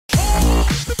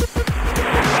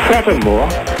Furthermore,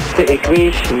 the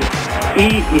equation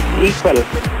E is equal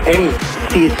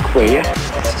mc squared.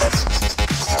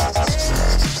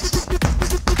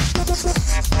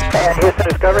 And Houston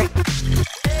Discovery.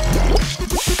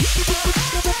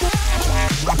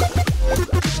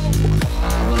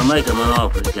 I'm going to make him an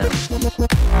offer again.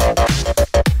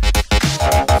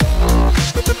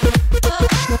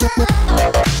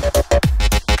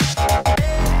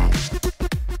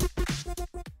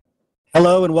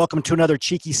 Hello and welcome to another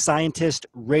Cheeky Scientist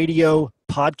radio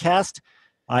podcast.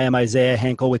 I am Isaiah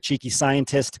Henkel with Cheeky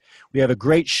Scientist. We have a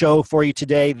great show for you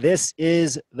today. This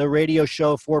is the radio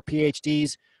show for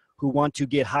PhDs who want to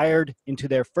get hired into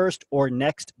their first or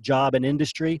next job in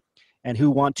industry and who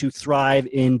want to thrive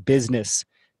in business.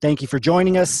 Thank you for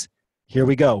joining us. Here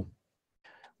we go.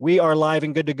 We are live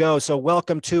and good to go. So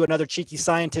welcome to another Cheeky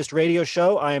Scientist radio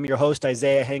show. I am your host,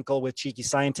 Isaiah Henkel with Cheeky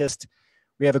Scientist.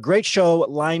 We have a great show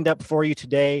lined up for you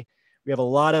today. We have a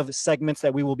lot of segments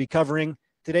that we will be covering.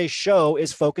 Today's show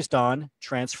is focused on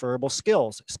transferable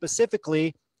skills,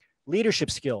 specifically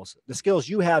leadership skills, the skills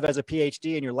you have as a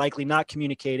PhD and you're likely not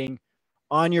communicating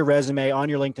on your resume, on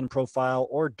your LinkedIn profile,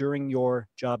 or during your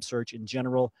job search in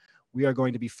general. We are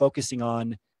going to be focusing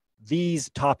on these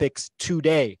topics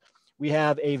today. We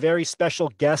have a very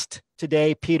special guest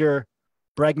today, Peter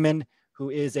Bregman, who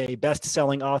is a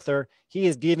best-selling author. He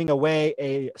is giving away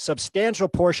a substantial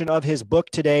portion of his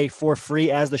book today for free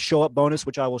as the show-up bonus,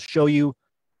 which I will show you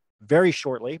very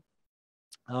shortly.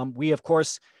 We, of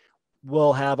course,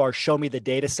 will have our Show Me the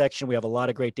Data section. We have a lot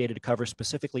of great data to cover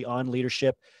specifically on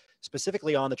leadership,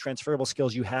 specifically on the transferable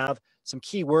skills you have, some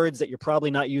key words that you're probably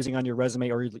not using on your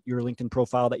resume or your LinkedIn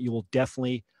profile that you will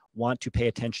definitely want to pay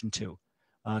attention to.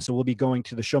 So we'll be going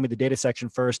to the Show Me the Data section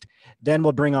first. Then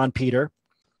we'll bring on Peter.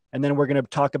 And then we're going to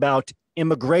talk about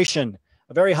immigration,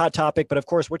 a very hot topic. But of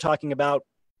course, we're talking about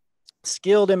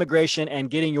skilled immigration and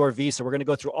getting your visa. We're going to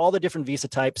go through all the different visa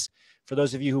types for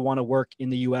those of you who want to work in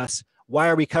the U.S. Why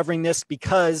are we covering this?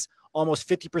 Because almost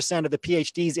 50% of the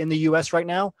PhDs in the U.S. right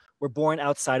now were born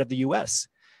outside of the U.S.,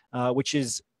 which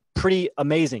is pretty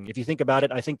amazing. If you think about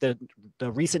it, I think the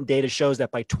recent data shows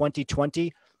that by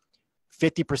 2020,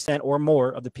 50% or more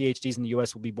of the PhDs in the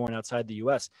U.S. will be born outside the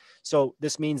U.S. So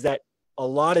this means that a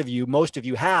lot of you, most of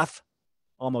you,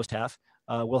 almost half,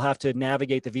 will have to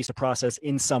navigate the visa process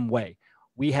in some way.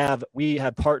 We have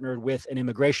partnered with an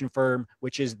immigration firm,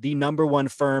 which is the #1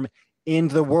 firm in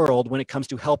the world when it comes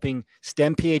to helping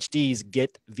STEM PhDs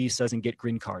get visas and get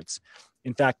green cards.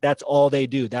 In fact, that's all they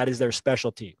do. That is their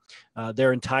specialty.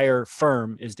 Their entire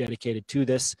firm is dedicated to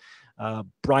this.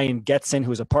 Brian Getson,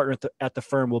 who is a partner at the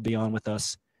firm, will be on with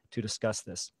us to discuss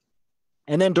this.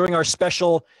 And then during our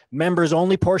special members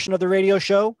only portion of the radio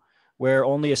show, where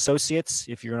only associates,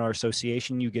 if you're in our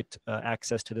association, you get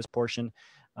access to this portion.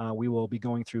 We will be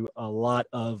going through a lot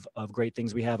of great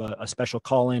things. We have a special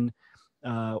call-in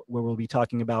where we'll be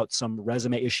talking about some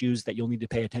resume issues that you'll need to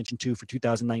pay attention to for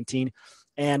 2019.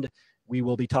 And we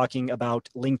will be talking about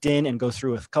LinkedIn and go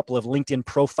through a couple of LinkedIn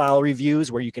profile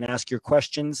reviews where you can ask your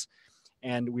questions.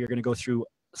 And we are going to go through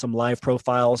some live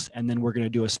profiles. And then we're going to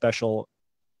do a special,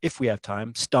 if we have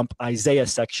time, Stump Isaiah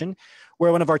section,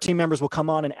 where one of our team members will come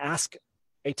on and ask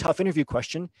a tough interview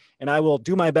question. And I will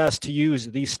do my best to use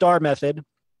the STAR method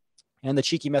and the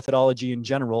Cheeky methodology in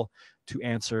general to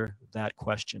answer that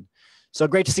question. So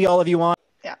great to see all of you on.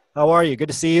 Yeah. How are you? Good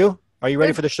to see you. Are you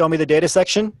ready for the Show Me the Data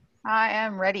section? I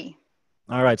am ready.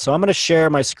 All right. So I'm going to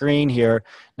share my screen here.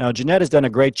 Now, Jeanette has done a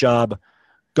great job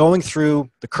going through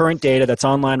the current data that's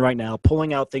online right now,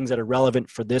 pulling out things that are relevant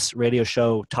for this radio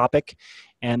show topic.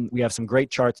 And we have some great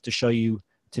charts to show you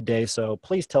today. So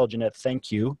please tell Jeanette thank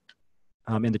you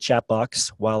in the chat box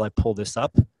while I pull this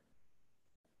up.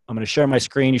 I'm going to share my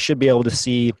screen. You should be able to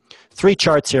see 3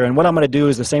 charts here. And what I'm going to do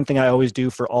is the same thing I always do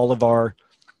for all of our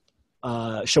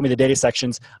Show Me the Data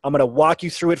sections. I'm going to walk you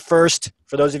through it first.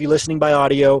 For those of you listening by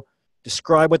audio,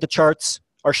 describe what the charts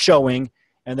are showing.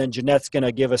 And then Jeanette's going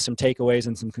to give us some takeaways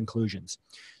and some conclusions.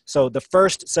 So the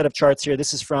first set of charts here,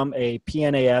 this is from a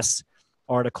PNAS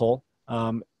article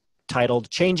titled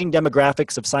Changing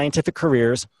Demographics of Scientific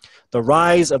Careers, the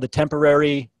Rise of the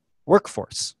Temporary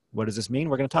Workforce. What does this mean?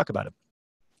 We're going to talk about it.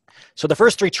 So the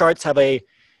first 3 charts have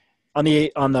on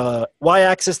the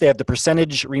y-axis, they have the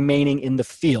percentage remaining in the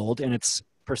field, and it's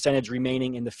percentage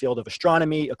remaining in the field of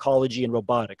astronomy, ecology, and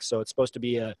robotics. So it's supposed to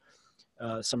be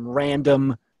some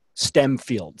random STEM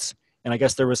fields. And I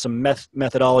guess there was some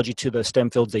methodology to the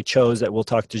STEM fields they chose that we'll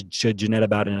talk to Jeanette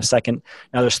about in a second.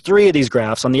 Now, there's 3 of these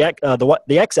graphs. On the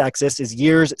x-axis is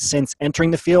years since entering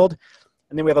the field.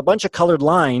 And then we have a bunch of colored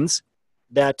lines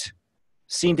that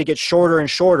seem to get shorter and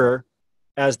shorter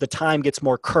as the time gets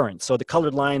more current. So the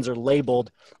colored lines are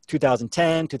labeled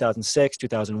 2010, 2006,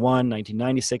 2001,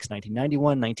 1996, 1991,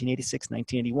 1986,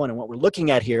 1981. And what we're looking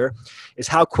at here is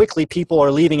how quickly people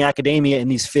are leaving academia in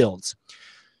these fields.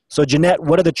 So Jeanette,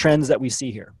 what are the trends that we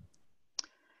see here?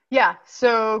 Yeah,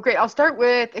 so great. I'll start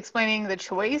with explaining the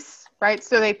choice, right?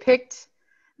 So they picked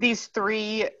these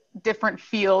 3 different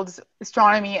fields: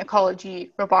 astronomy,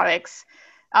 ecology, robotics.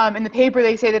 In the paper,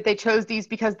 they say that they chose these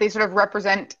because they sort of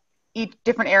represent each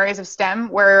different areas of STEM,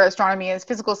 where astronomy is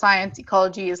physical science,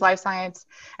 ecology is life science,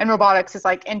 and robotics is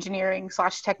like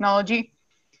engineering/technology.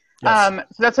 Yes.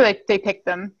 So that's why they picked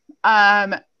them.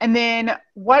 And then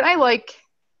what I like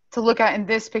to look at in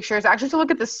this picture is actually to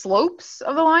look at the slopes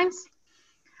of the lines.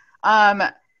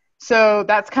 So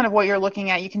that's kind of what you're looking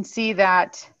at. You can see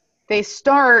that the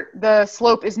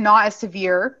slope is not as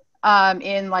severe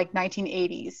in like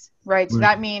 1980s, right? So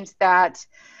that means that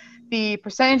the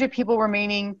percentage of people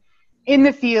remaining in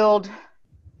the field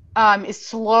is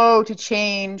slow to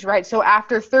change, right? So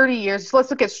after 30 years, so let's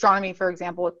look at astronomy, for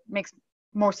example. It makes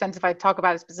more sense if I talk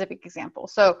about a specific example.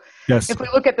 So if we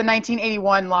look at the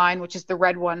 1981 line, which is the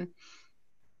red one,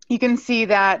 you can see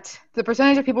that the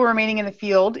percentage of people remaining in the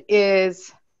field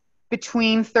is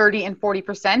between 30 and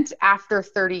 40% after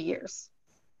 30 years.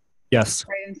 Yes.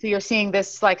 Right? And so you're seeing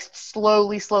this like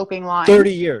slowly sloping line.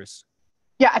 30 years.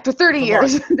 Yeah, after 30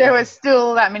 years, there was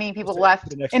still that many people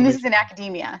left. And this is in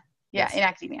academia. Yeah, yes. In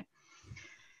academia.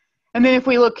 And then if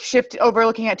we shift over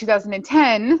looking at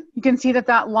 2010, you can see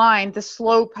that line, the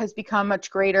slope has become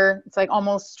much greater. It's like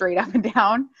almost straight up and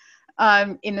down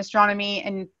in astronomy.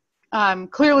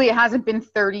 And clearly it hasn't been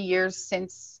 30 years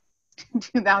since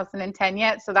 2010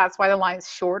 yet. So that's why the line is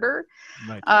shorter.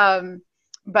 Right.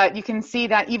 But you can see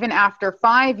that even after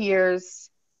 5 years,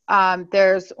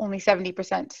 there's only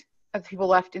 70% of people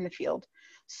left in the field.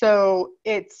 So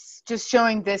it's just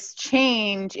showing this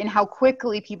change in how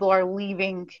quickly people are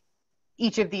leaving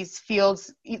each of these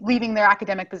fields, leaving their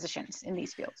academic positions in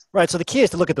these fields. Right. So the key is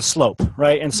to look at the slope,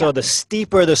 right? And so the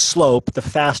steeper the slope, the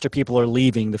faster people are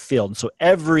leaving the field. And so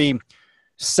every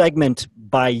segment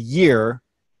by year,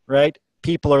 right,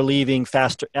 people are leaving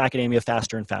academia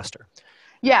faster and faster.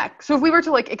 Yeah. So if we were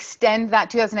to like extend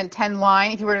that 2010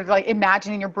 line, if you were to like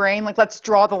imagine in your brain, like let's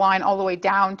draw the line all the way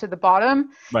down to the bottom,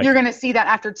 you're going to see that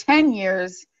after 10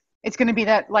 years, it's going to be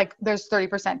that like there's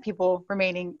 30% people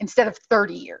remaining instead of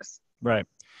 30 years. Right.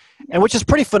 And which is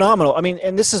pretty phenomenal. I mean,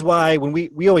 and this is why when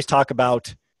we always talk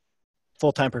about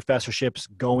full-time professorships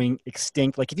going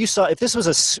extinct, like if this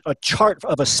was a chart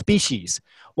of a species,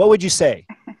 what would you say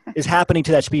is happening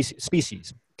to that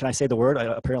species? Can I say the word?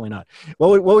 Apparently not.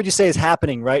 What would you say is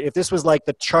happening, right? If this was like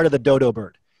the chart of the dodo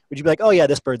bird, would you be like, oh yeah,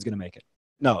 this bird's going to make it?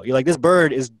 No, you're like, this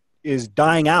bird is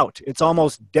dying out. It's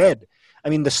almost dead. I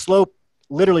mean, the slope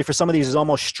literally for some of these is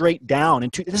almost straight down.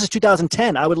 And this is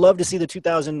 2010. I would love to see the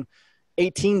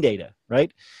 2018 data,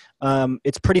 right?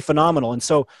 It's pretty phenomenal. And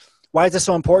so why is this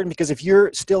so important? Because if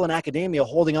you're still in academia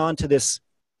holding on to this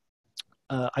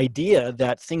idea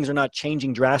that things are not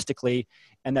changing drastically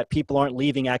and that people aren't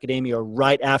leaving academia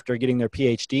right after getting their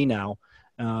PhD now,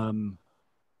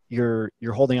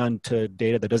 you're holding on to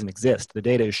data that doesn't exist. The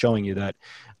data is showing you that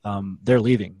they're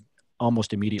leaving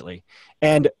almost immediately.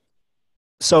 And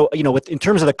so, in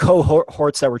terms of the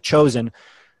cohorts that were chosen,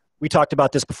 we talked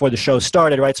about this before the show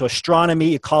started, right? So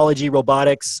astronomy, ecology,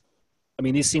 robotics, I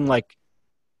mean, these seem like,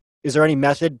 is there any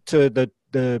method to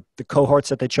the cohorts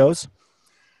that they chose?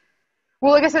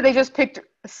 Well, like I said, they just picked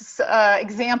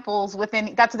examples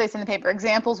within, that's what they said in the paper,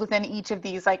 examples within each of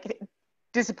these like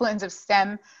disciplines of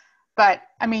STEM. But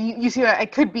I mean, you see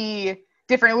it could be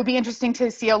different. It would be interesting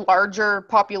to see a larger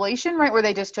population, right? Where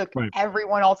they just took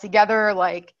everyone all together.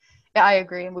 Like, yeah, I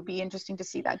agree. It would be interesting to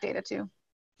see that data too.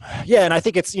 Yeah. And I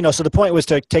think it's, so the point was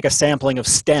to take a sampling of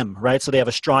STEM, right? So they have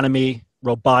astronomy,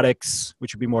 robotics,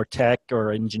 which would be more tech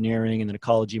or engineering, and then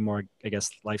ecology, more, I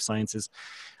guess, life sciences.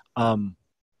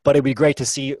 But it'd be great to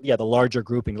see, the larger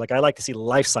grouping. Like I like to see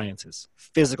life sciences,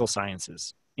 physical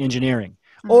sciences, engineering,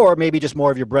 or maybe just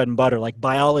more of your bread and butter, like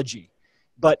biology.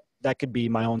 But that could be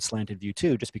my own slanted view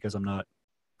too, just because I'm not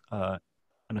an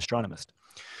astronomist.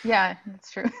 Yeah,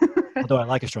 that's true. Although I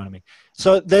like astronomy.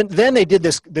 So then they did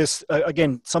this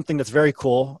again, something that's very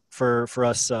cool for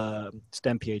us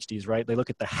STEM PhDs, right? They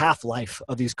look at the half-life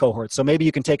of these cohorts. So maybe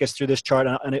you can take us through this chart.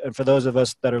 And for those of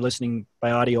us that are listening by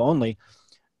audio only,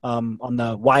 on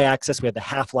the y-axis, we have the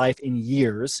half-life in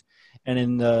years. And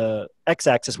in the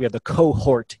x-axis, we have the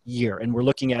cohort year. And we're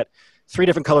looking at 3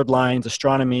 different colored lines: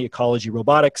 astronomy, ecology,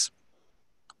 robotics.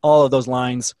 All of those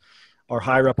lines are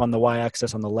higher up on the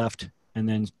y-axis on the left, and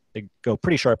then they go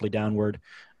pretty sharply downward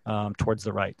towards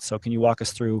the right. So can you walk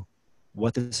us through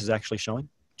what this is actually showing?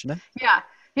 Jeanette? Yeah.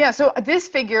 Yeah. So this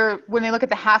figure, when they look at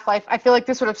the half-life, I feel like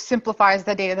this sort of simplifies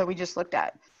the data that we just looked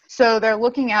at. So they're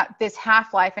looking at this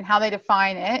half-life, and how they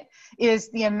define it is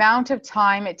the amount of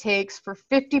time it takes for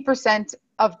 50%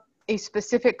 of a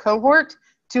specific cohort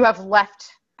to have left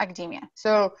academia.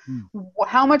 So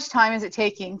how much time is it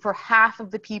taking for half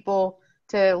of the people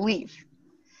to leave?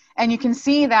 And you can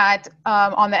see that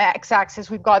on the x-axis,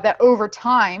 we've got that over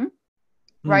time,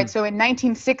 right? So in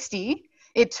 1960,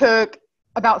 it took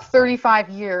about 35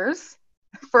 years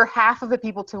for half of the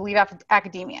people to leave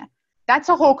academia. That's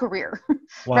a whole career,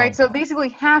 Wow. right? So basically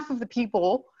half of the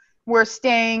people were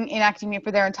staying in academia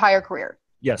for their entire career.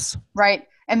 Yes. Right.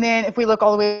 And then if we look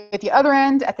all the way at the other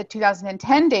end at the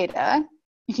 2010 data,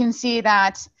 you can see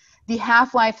that the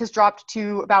half-life has dropped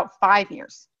to about 5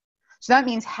 years. So that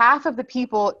means half of the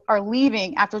people are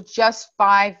leaving after just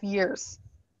 5 years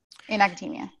in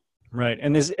academia. Right.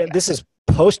 And this is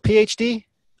post PhD?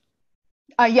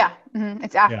 Yeah. Mm-hmm.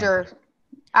 It's after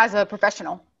as a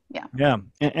professional. Yeah. Yeah.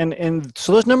 And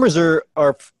so those numbers are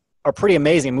pretty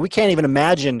amazing. I mean, we can't even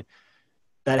imagine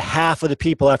that half of the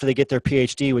people after they get their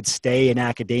PhD would stay in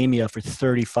academia for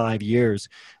 35 years.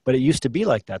 But it used to be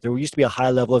like that. There used to be a high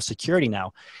level of security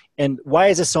now. And why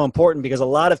is this so important? Because a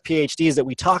lot of PhDs that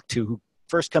we talk to who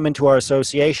first come into our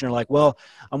association are like, well,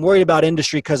 I'm worried about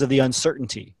industry because of the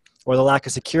uncertainty or the lack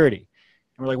of security.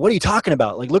 And we're like, what are you talking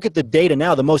about? Like, look at the data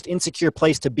now. The most insecure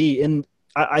place to be in,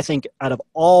 I think, out of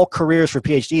all careers for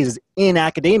PhDs is in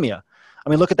academia. I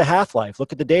mean, look at the half-life.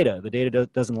 Look at the data. The data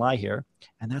doesn't lie here,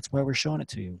 and that's why we're showing it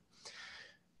to you.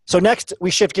 So next, we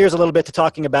shift gears a little bit to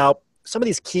talking about some of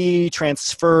these key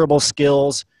transferable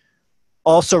skills,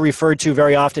 also referred to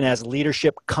very often as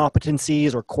leadership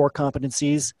competencies or core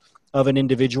competencies of an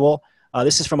individual.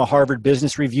 This is from a Harvard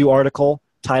Business Review article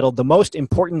titled "The Most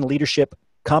Important Leadership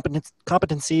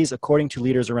Competencies According to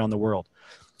Leaders Around the World."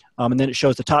 And then it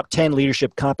shows the top 10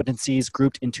 leadership competencies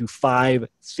grouped into 5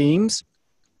 themes.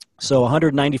 So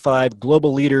 195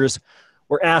 global leaders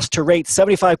were asked to rate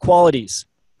 75 qualities.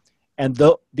 And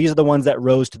these are the ones that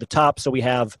rose to the top. So we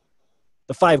have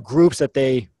the 5 groups that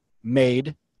they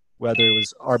made, whether it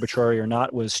was arbitrary or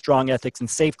not, was strong ethics and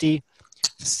safety,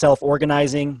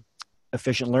 self-organizing,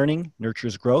 efficient learning,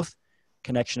 nurtures growth,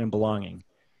 connection and belonging.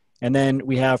 And then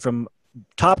we have from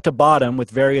top to bottom with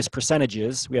various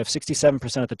percentages. We have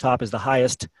 67% at the top is the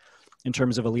highest in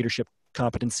terms of a leadership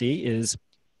competency is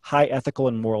high ethical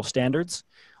and moral standards,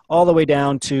 all the way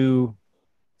down to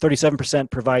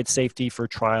 37% provide safety for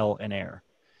trial and error.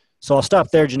 So I'll stop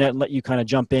there, Jeanette, and let you kind of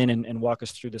jump in and walk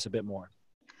us through this a bit more.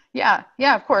 Yeah,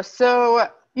 of course. So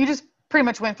you just pretty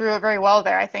much went through it very well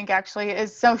there, I think, actually,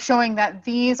 is so showing that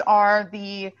these are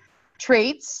the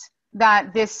traits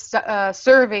that this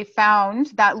survey found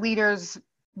that leaders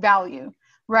value,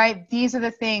 right? These are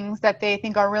the things that they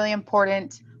think are really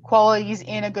important qualities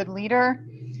in a good leader.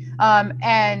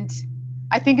 And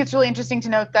I think it's really interesting to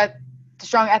note that the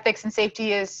strong ethics and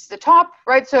safety is the top,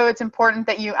 right? So it's important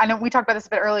that I know we talked about this a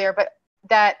bit earlier, but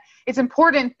that it's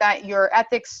important that your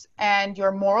ethics and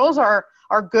your morals are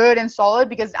good and solid,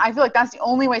 because I feel like that's the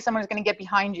only way someone is going to get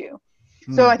behind you.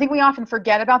 So I think we often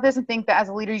forget about this and think that as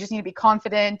a leader, you just need to be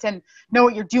confident and know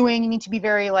what you're doing. You need to be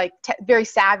very very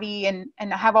savvy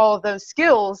and have all of those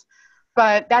skills,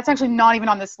 but that's actually not even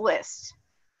on this list.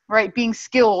 Right, being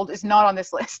skilled is not on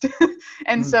this list.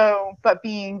 And so, but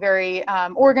being very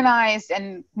organized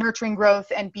and nurturing growth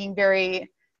and being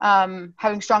very,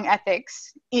 having strong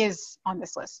ethics is on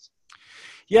this list.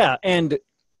 Yeah, and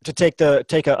to take a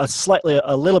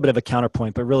little bit of a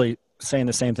counterpoint, but really saying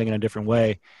the same thing in a different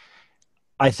way,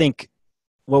 I think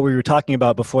what we were talking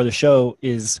about before the show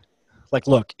is like,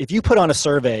 look, if you put on a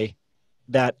survey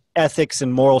that ethics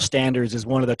and moral standards is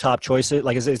one of the top choices,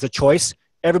 like is a choice,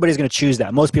 everybody's going to choose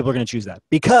that. Most people are going to choose that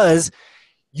because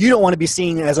you don't want to be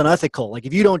seen as unethical. Like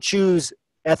if you don't choose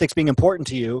ethics being important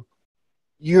to you,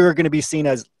 you're going to be seen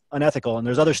as unethical. And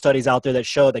there's other studies out there that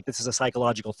show that this is a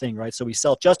psychological thing, right? So we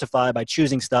self-justify by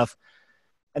choosing stuff.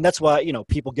 And that's why,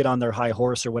 people get on their high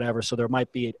horse or whatever. So there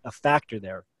might be a factor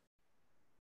there.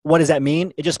 What does that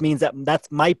mean? It just means that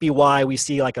might be why we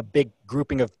see like a big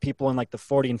grouping of people in like the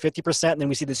 40 and 50%. And then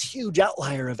we see this huge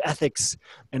outlier of ethics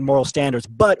and moral standards.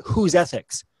 But whose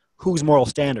ethics? Whose moral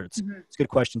standards? Mm-hmm. It's a good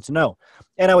question to know.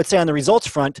 And I would say on the results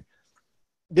front,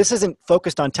 this isn't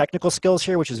focused on technical skills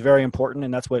here, which is very important.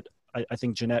 And that's what I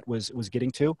think Jeanette was getting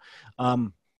to.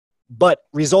 But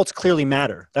results clearly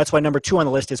matter. That's why number 2 on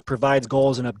the list is provides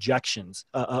goals and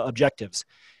objectives.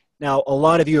 Now, a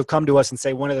lot of you have come to us and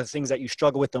say one of the things that you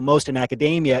struggle with the most in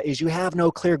academia is you have no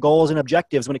clear goals and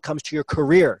objectives when it comes to your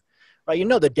career, right? You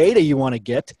know the data you want to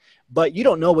get, but you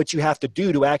don't know what you have to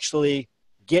do to actually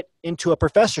get into a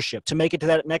professorship, to make it to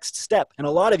that next step. And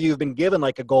a lot of you have been given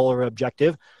like a goal or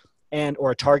objective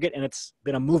or a target, and it's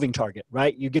been a moving target,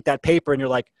 right? You get that paper and you're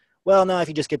like, well, no, if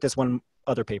you just get this one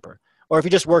other paper, or if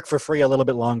you just work for free a little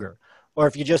bit longer, or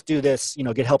if you just do this,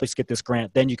 help us get this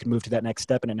grant, then you can move to that next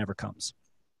step, and it never comes.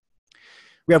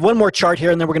 We have one more chart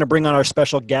here, and then we're going to bring on our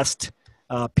special guest,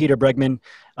 Peter Bregman,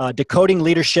 Decoding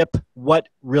Leadership, What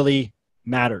Really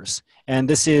Matters. And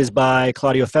this is by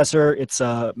Claudio Fesser. It's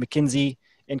a McKinsey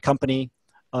 & Company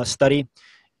study.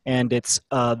 And it's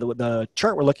the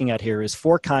chart we're looking at here is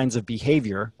 4 kinds of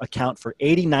behavior account for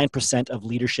 89% of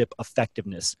leadership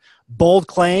effectiveness. Bold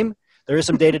claim. There is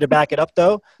some data to back it up,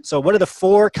 though. So what are the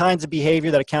 4 kinds of behavior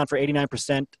that account for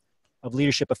 89% of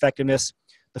leadership effectiveness?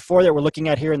 The 4 that we're looking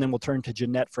at here, and then we'll turn to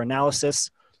Jeanette for analysis.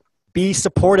 Be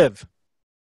supportive.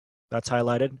 That's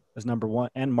highlighted as number 1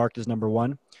 and marked as number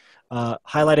 1.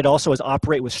 Highlighted also as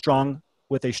operate with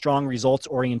a strong results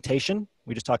orientation.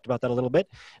 We just talked about that a little bit.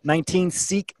 19,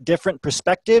 seek different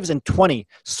perspectives. And 20,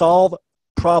 solve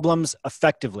problems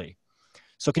effectively.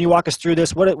 So can you walk us through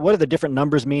this? What do the different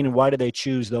numbers mean, and why do they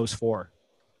choose those 4?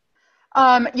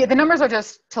 Yeah, the numbers are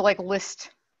just to like list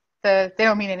they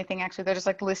don't mean anything actually. They're just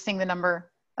like listing the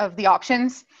number of the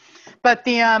options. But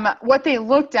what they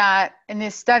looked at in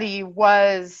this study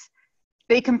was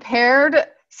they compared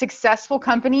successful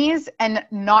companies and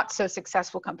not so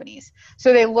successful companies.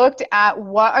 So they looked at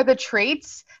what are the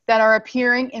traits that are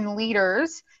appearing in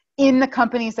leaders in the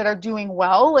companies that are doing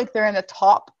well, like they're in the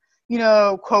top,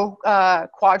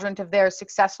 quadrant of their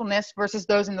successfulness versus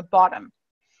those in the bottom.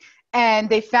 And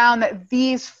they found that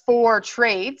these 4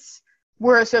 traits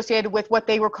were associated with what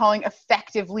they were calling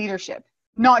effective leadership.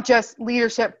 Not just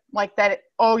leadership like that,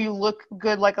 you look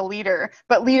good like a leader,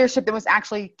 but leadership that was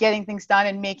actually getting things done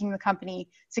and making the company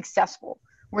successful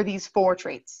were these 4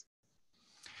 traits.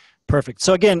 Perfect.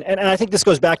 So again, and I think this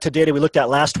goes back to data we looked at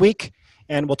last week,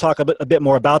 and we'll talk a bit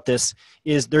more about this,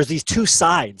 is there's these 2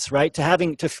 sides, right?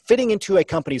 To fitting into a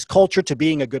company's culture, to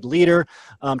being a good leader,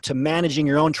 to managing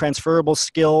your own transferable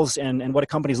skills and what a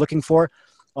company's looking for.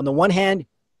 On the one hand,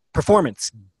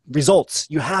 performance, results.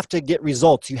 You have to get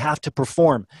results. You have to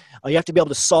perform. You have to be able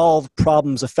to solve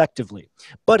problems effectively.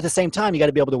 But at the same time, you got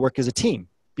to be able to work as a team,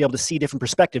 be able to see different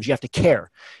perspectives. You have to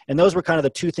care. And those were kind of the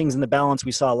 2 things in the balance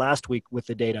we saw last week with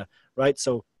the data, right?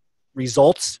 So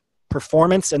results,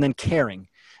 performance, and then caring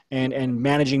and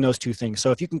managing those 2 things.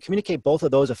 So if you can communicate both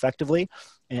of those effectively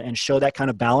and show that kind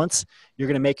of balance, you're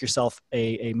going to make yourself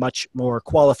a much more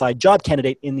qualified job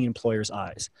candidate in the employer's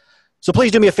eyes. So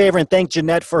please do me a favor and thank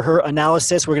Jeanette for her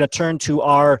analysis. We're going to turn to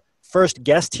our first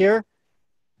guest here.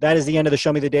 That is the end of the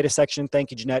Show Me the Data section. Thank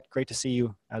you, Jeanette. Great to see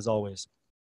you, as always.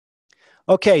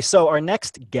 Okay, so our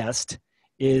next guest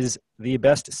is the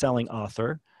best-selling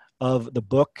author of the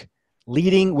book,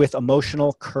 Leading with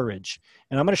Emotional Courage.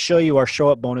 And I'm going to show you our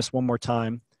show-up bonus one more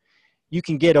time. You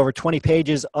can get over 20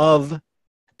 pages of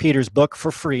Peter's book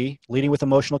for free, Leading with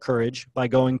Emotional Courage, by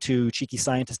going to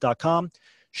cheekyscientist.com.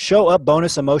 Show up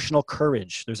bonus emotional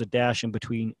courage. There's a dash in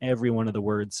between every one of the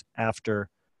words after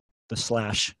the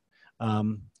slash.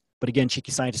 But again,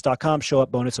 cheekyscientist.com, show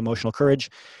up bonus emotional courage.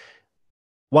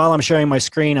 While I'm sharing my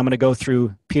screen, I'm going to go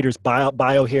through Peter's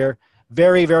bio here.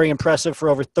 Very, very impressive. For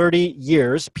over 30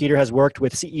 years, Peter has worked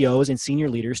with CEOs and senior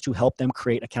leaders to help them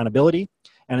create accountability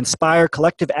and inspire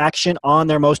collective action on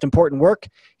their most important work.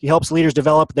 He helps leaders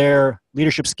develop their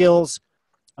leadership skills,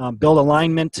 build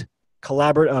alignment,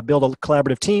 build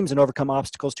collaborative teams, and overcome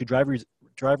obstacles to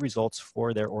drive results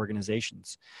for their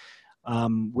organizations.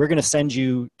 We're going to send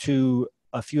you to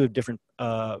a few of different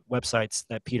websites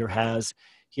that Peter has.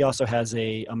 He also has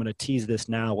I'm going to tease this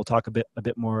now. We'll talk a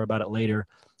bit more about it later.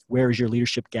 Where is your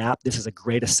leadership gap? This is a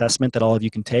great assessment that all of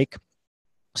you can take.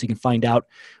 So you can find out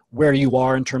where you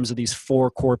are in terms of these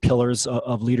 4 core pillars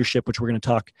of leadership, which we're going to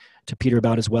talk to Peter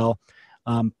about as well.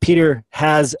 Peter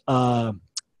has a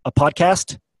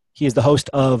podcast. He is the host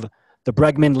of the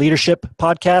Bregman Leadership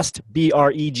Podcast,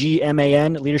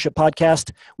 Bregman Leadership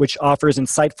Podcast, which offers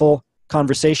insightful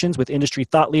conversations with industry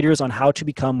thought leaders on how to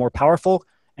become more powerful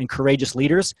and courageous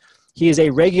leaders. He is a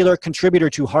regular contributor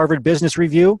to Harvard Business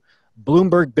Review,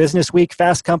 Bloomberg Business Week,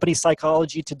 Fast Company,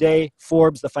 Psychology Today,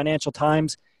 Forbes, the Financial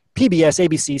Times, PBS,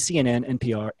 ABC, CNN,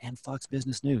 NPR, and Fox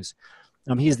Business News.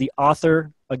 He is the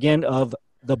author, again, of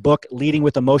the book, Leading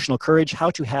with Emotional Courage, How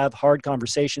to Have Hard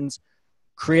Conversations,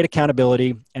 Create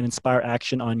Accountability, and Inspire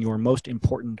Action on Your Most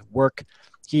Important Work.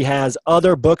 He has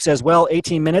other books as well,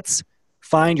 18 Minutes,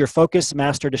 Find Your Focus,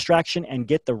 Master Distraction, and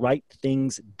Get the Right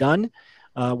Things Done,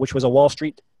 which was a Wall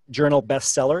Street Journal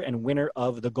bestseller and winner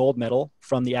of the gold medal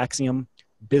from the Axiom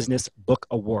Business Book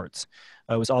Awards.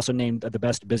 It was also named the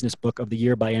best business book of the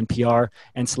year by NPR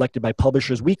and selected by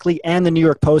Publishers Weekly and the New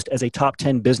York Post as a top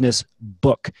 10 business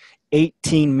book.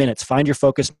 18 minutes. Find your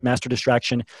focus, master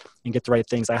distraction, and get the right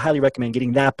things. I highly recommend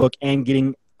getting that book and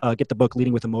get the book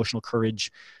Leading with Emotional Courage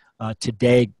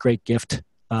today. Great gift.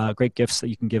 Great gifts that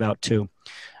you can give out too.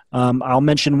 I'll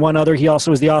mention one other. He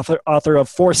also is the author of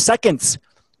 4 Seconds.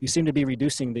 You seem to be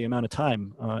reducing the amount of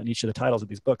time in each of the titles of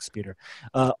these books, Peter.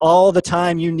 All the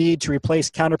time you need to replace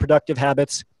counterproductive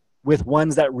habits with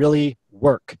ones that really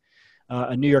work.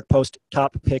 A New York Post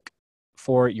top pick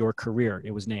for your career,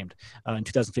 it was named in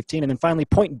 2015. And then finally,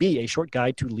 Point B, a short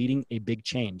guide to leading a big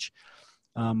change.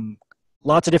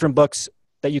 Lots of different books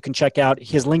that you can check out.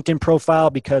 His LinkedIn profile,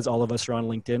 because all of us are on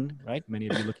LinkedIn, right? Many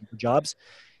of you looking for jobs.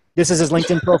 This is his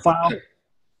LinkedIn profile.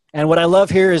 And what I love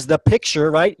here is the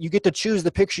picture, right? You get to choose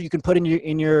the picture you can put in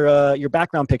your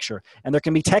background picture, and there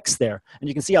can be text there. And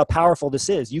you can see how powerful this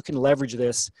is. You can leverage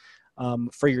this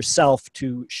for yourself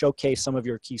to showcase some of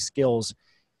your key skills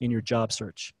in your job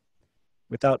search.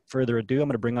 Without further ado, I'm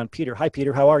going to bring on Peter. Hi,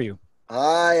 Peter. How are you?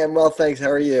 Hi, I'm well, thanks. How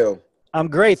are you? I'm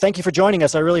great. Thank you for joining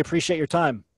us. I really appreciate your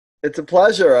time. It's a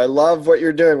pleasure. I love what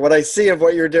you're doing. What I see of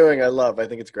what you're doing, I love. I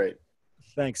think it's great.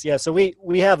 Thanks. Yeah, so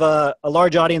we have a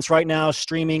large audience right now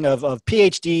streaming of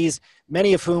PhDs,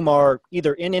 many of whom are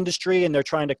either in industry and they're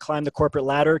trying to climb the corporate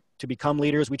ladder to become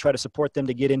leaders. We try to support them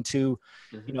to get into,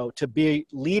 to be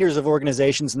leaders of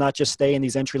organizations, not just stay in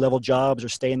these entry-level jobs or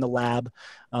stay in the lab,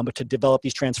 but to develop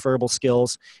these transferable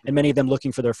skills, and many of them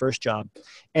looking for their first job.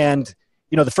 And,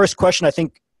 the first question I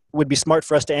think would be smart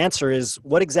for us to answer is,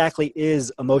 what exactly is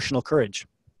emotional courage?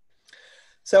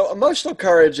 So emotional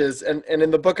courage is, and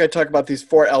in the book I talk about these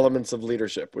 4 elements of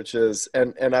leadership, which is,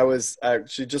 and I was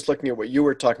actually just looking at what you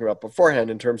were talking about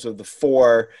beforehand in terms of the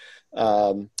 4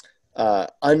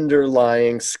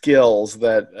 underlying skills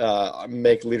that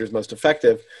make leaders most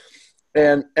effective.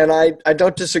 And I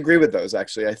don't disagree with those,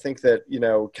 actually. I think that,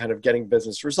 kind of getting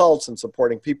business results and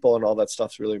supporting people and all that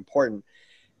stuff is really important.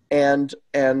 And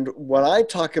what I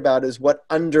talk about is what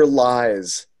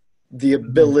underlies the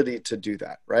ability to do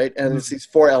that, right? And it's these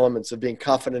 4 elements of being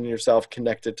confident in yourself,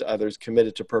 connected to others,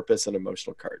 committed to purpose, and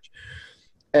emotional courage.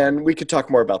 And we could talk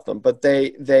more about them, but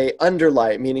they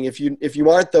underlie it, meaning if you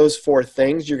aren't those 4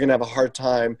 things, you're going to have a hard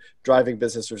time driving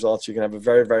business results. You're going to have a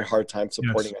very, very hard time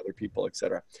supporting other people, et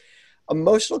cetera.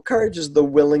 Emotional courage is the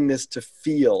willingness to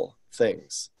feel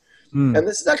things. And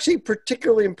this is actually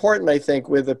particularly important, I think,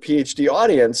 with a PhD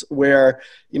audience where,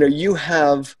 you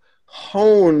have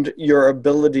honed your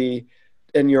ability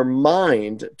and your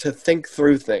mind to think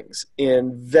through things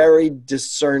in very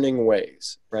discerning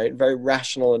ways, right? Very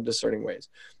rational and discerning ways.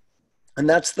 And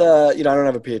that's I don't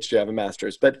have a PhD, I have a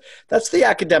master's, but that's the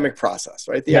academic process,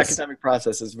 right? The academic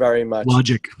process is very much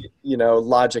logic,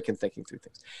 logic and thinking through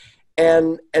things.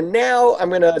 And now I'm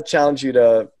going to challenge you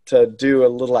to do a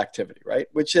little activity, right?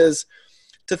 Which is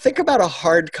to think about a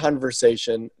hard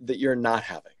conversation that you're not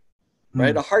having.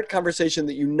 Right? A hard conversation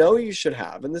that you should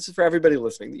have. And this is for everybody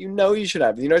listening, that you should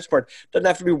have. It's important. It doesn't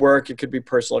have to be work. It could be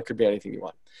personal. It could be anything you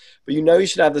want. But you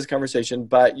should have this conversation,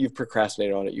 but you've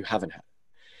procrastinated on it. You haven't had it.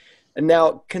 And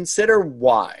now consider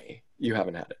why you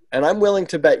haven't had it. And I'm willing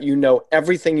to bet you know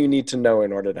everything you need to know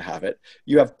in order to have it.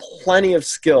 You have plenty of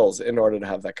skills in order to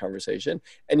have that conversation,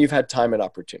 and you've had time and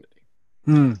opportunity.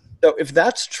 So if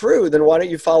that's true, then why don't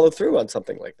you follow through on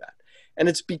something like that? And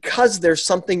it's because there's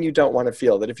something you don't want to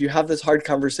feel, that if you have this hard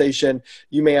conversation,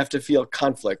 you may have to feel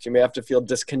conflict. You may have to feel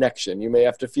disconnection. You may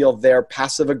have to feel their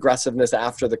passive aggressiveness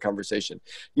after the conversation.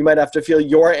 You might have to feel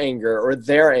your anger or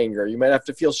their anger. You might have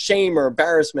to feel shame or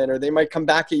embarrassment, or they might come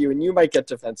back at you and you might get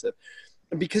defensive.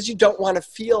 And because you don't want to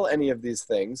feel any of these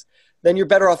things, then you're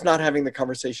better off not having the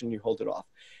conversation and you hold it off.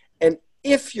 And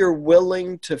if you're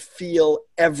willing to feel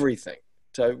everything,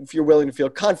 if you're willing to feel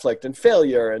conflict and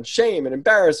failure and shame and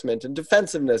embarrassment and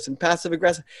defensiveness and passive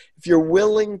aggressive, if you're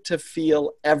willing to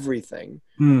feel everything,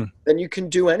 then you can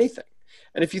do anything.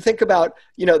 And if you think about,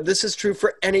 this is true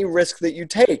for any risk that you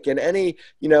take, and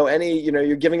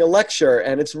you're giving a lecture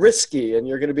and it's risky and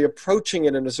you're going to be approaching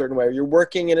it in a certain way, or you're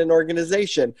working in an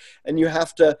organization and you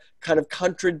have to kind of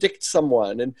contradict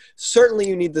someone. And certainly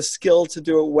you need the skill to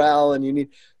do it well,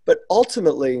 but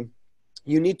ultimately,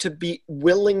 you need to be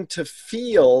willing to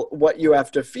feel what you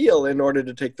have to feel in order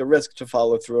to take the risk to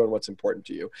follow through on what's important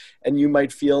to you. And you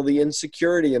might feel the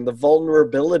insecurity and the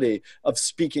vulnerability of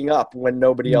speaking up when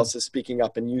nobody else is speaking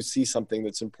up and you see something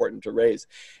that's important to raise.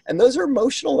 And those are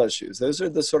emotional issues. Those are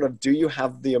the sort of, do you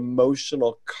have the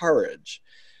emotional courage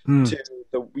to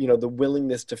the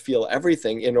willingness to feel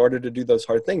everything in order to do those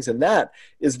hard things? And that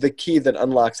is the key that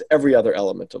unlocks every other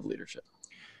element of leadership.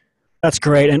 That's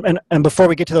great. And before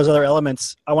we get to those other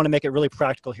elements, I want to make it really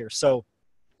practical here. So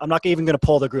I'm not even going to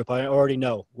poll the group. I already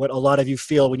know what a lot of you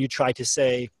feel when you try to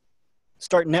say,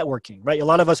 start networking, right? A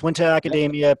lot of us went to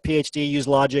academia, PhD, use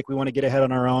logic. We want to get ahead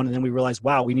on our own. And then we realize,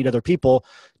 wow, we need other people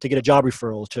to get a job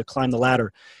referral, to climb the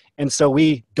ladder. And so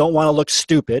we don't want to look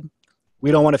stupid.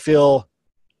 We don't want to feel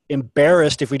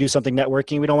embarrassed if we do something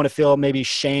networking. We don't want to feel maybe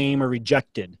shame or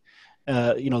rejected.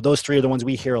 Those three are the ones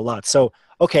we hear a lot. So,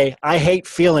 okay, I hate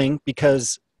feeling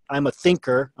because I'm a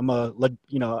thinker. I'm a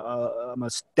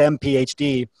STEM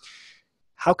PhD.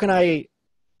 How can I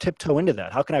tiptoe into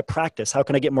that? How can I practice? How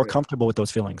can I get more comfortable with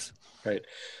those feelings? Right.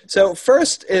 So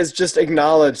first is just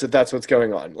acknowledge that that's what's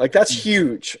going on. Like that's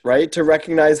huge, right? To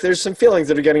recognize there's some feelings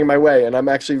that are getting in my way, and I'm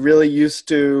actually really used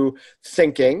to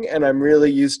thinking, and I'm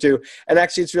really used to, and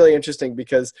actually it's really interesting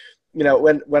because,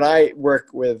 when I work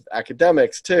with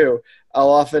academics too, I'll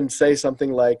often say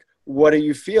something like, what are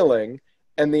you feeling?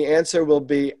 And the answer will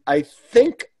be, I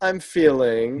think I'm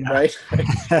feeling, right?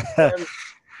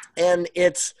 And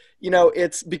it's,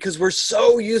 it's because we're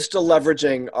so used to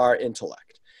leveraging our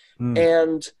intellect.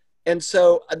 And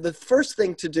so the first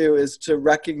thing to do is to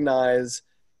recognize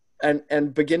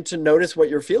and begin to notice what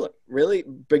you're feeling, really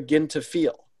begin to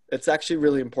feel. It's actually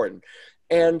really important.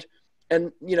 And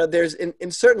there's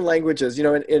in certain languages,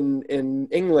 in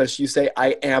English, you say, I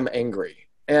am angry.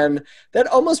 And that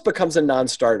almost becomes a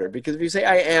non-starter, because if you say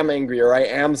I am angry or I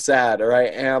am sad or I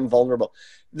am vulnerable,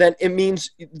 then it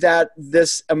means that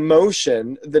this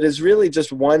emotion that is really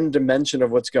just one dimension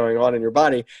of what's going on in your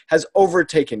body has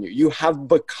overtaken you. You have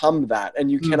become that,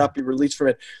 and you cannot be released from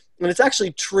it. And it's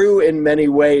actually true in many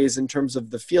ways in terms of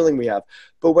the feeling we have.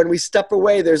 But when we step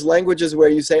away, there's languages where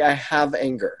you say, I have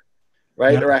anger,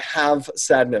 right? Yeah. Or I have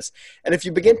sadness. And if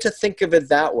you begin to think of it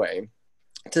that way,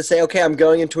 to say, okay, I'm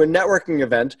going into a networking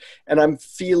event and I'm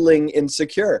feeling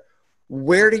insecure.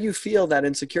 Where do you feel that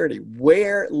insecurity?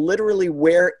 Literally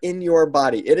where in your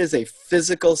body? It is a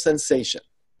physical sensation.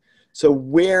 So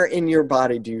where in your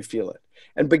body do you feel it?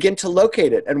 And begin to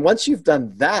locate it. And once you've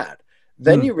done that,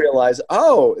 then you realize,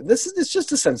 oh, it's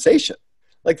just a sensation.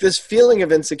 Like this feeling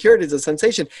of insecurity is a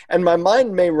sensation. And my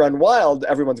mind may run wild.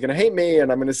 Everyone's going to hate me,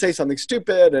 and I'm going to say something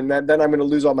stupid, and then I'm going to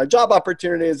lose all my job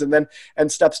opportunities, and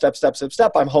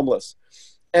step, I'm homeless.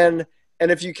 And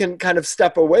if you can kind of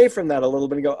step away from that a little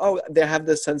bit and go, oh, they have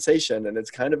this sensation, and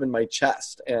it's kind of in my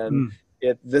chest, and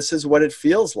this is what it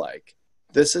feels like.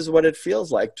 This is what it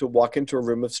feels like to walk into a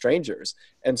room of strangers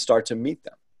and start to meet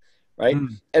them, right?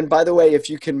 And by the way,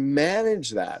 if you can manage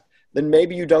that, then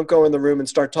maybe you don't go in the room and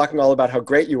start talking all about how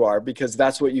great you are, because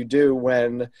that's what you do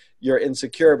when you're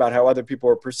insecure about how other people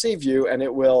will perceive you, and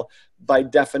it will, by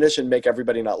definition, make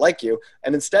everybody not like you.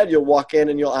 And instead, you'll walk in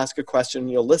and you'll ask a question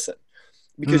and you'll listen,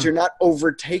 because you're not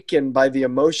overtaken by the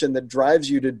emotion that drives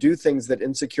you to do things that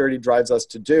insecurity drives us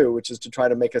to do, which is to try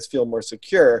to make us feel more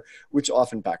secure, which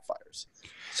often backfires.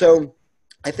 So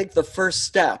I think the first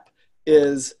step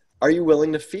is, are you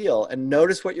willing to feel and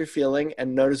notice what you're feeling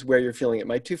and notice where you're feeling it?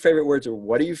 My two favorite words are,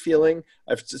 what are you feeling?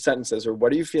 I have sentences, or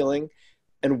what are you feeling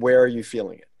and where are you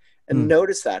feeling it? And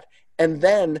notice that. And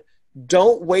then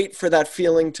don't wait for that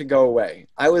feeling to go away.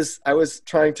 I was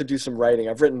trying to do some writing.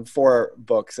 I've written 4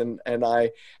 books, and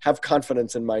I have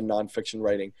confidence in my nonfiction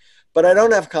writing, but I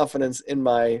don't have confidence in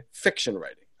my fiction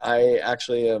writing. I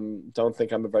actually don't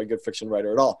think I'm a very good fiction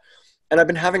writer at all. And I've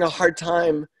been having a hard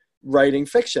time writing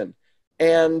fiction.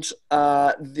 And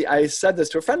I said this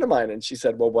to a friend of mine, and she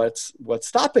said, well, what's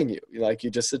stopping you? Like,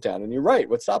 you just sit down and you write.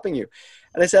 What's stopping you?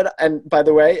 And I said, and by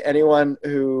the way, anyone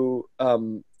who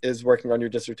is working on your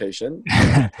dissertation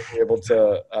will be able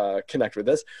to connect with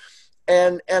this.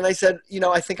 And I said,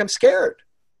 I think I'm scared.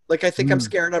 Like, I think I'm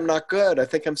scared I'm not good. I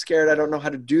think I'm scared I don't know how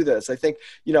to do this. I think,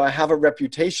 I have a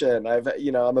reputation. I'm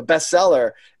a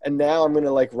bestseller. And now I'm going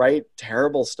to write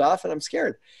terrible stuff, and I'm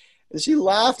scared. And she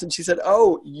laughed and she said,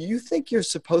 oh, you think you're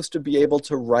supposed to be able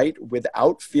to write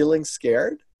without feeling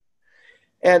scared?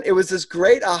 And it was this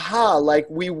great aha, like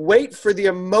we wait for the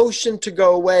emotion to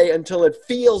go away until it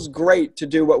feels great to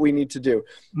do what we need to do.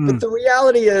 But the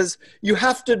reality is you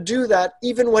have to do that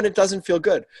even when it doesn't feel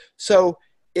good. So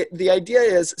the idea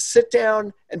is sit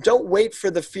down and don't wait for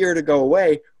the fear to go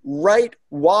away. Write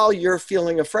while you're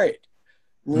feeling afraid.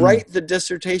 Write the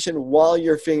dissertation while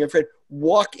you're feeling afraid.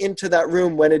 Walk into that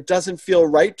room when it doesn't feel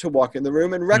right to walk in the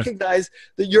room, and recognize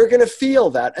that you're going to feel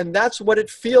that. And that's what it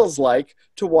feels like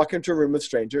to walk into a room of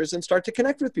strangers and start to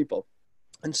connect with people.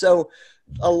 And so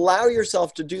allow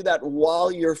yourself to do that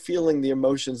while you're feeling the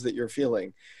emotions that you're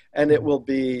feeling. And it will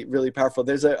be really powerful.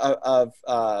 There's a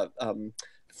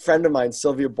friend of mine,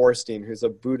 Sylvia Boorstein, who's a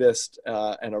Buddhist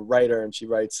and a writer, and she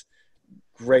writes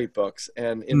great books.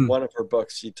 And in one of her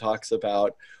books, she talks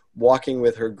about walking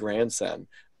with her grandson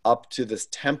up to this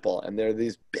temple. And there are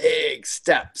these big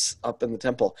steps up in the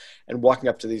temple and walking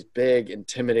up to these big,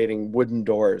 intimidating wooden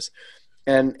doors.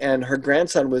 And her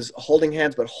grandson was holding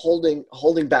hands, but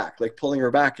holding back, like pulling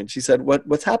her back. And she said,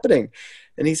 what's happening?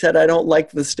 And he said, I don't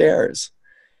like the stairs.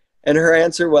 And her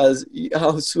answer was,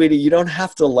 oh, sweetie, you don't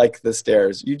have to like the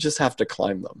stairs. You just have to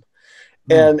climb them.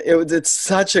 And it's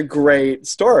such a great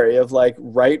story of like,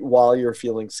 right while you're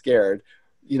feeling scared,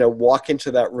 walk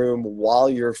into that room while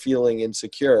you're feeling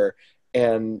insecure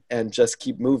and just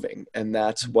keep moving. And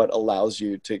that's what allows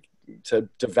you to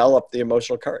develop the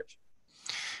emotional courage.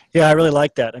 Yeah, I really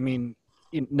like that. I mean,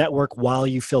 network while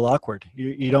you feel awkward.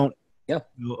 You don't. Yeah.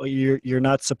 You're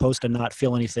not supposed to not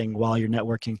feel anything while you're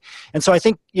networking. And so I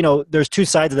think, there's two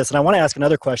sides of this. And I want to ask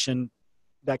another question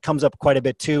that comes up quite a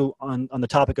bit too on the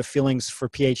topic of feelings for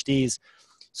PhDs.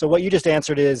 So what you just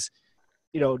answered is,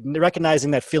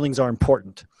 recognizing that feelings are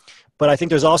important. But I think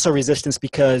there's also resistance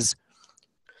because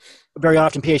very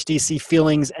often PhDs see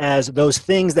feelings as those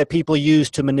things that people use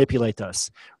to manipulate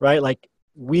us, right? Like,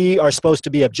 we are supposed to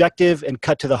be objective and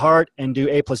cut to the heart and do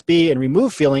A plus B and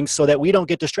remove feelings so that we don't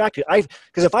get distracted.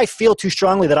 Because if I feel too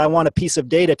strongly that I want a piece of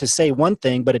data to say one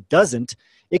thing, but it doesn't,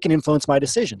 it can influence my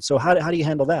decision. So how do you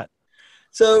handle that?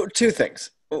 So two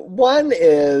things. One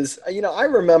is, I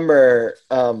remember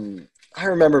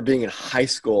being in high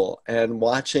school and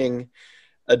watching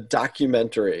a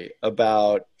documentary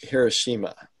about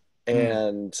Hiroshima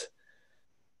and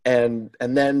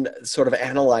then sort of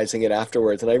analyzing it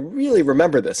afterwards. And I really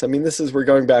remember this. I mean, we're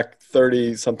going back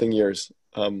 30 something years.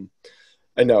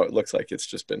 I know it looks like it's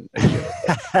just been a year.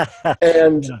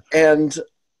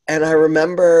 And I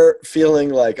remember feeling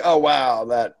like, oh, wow,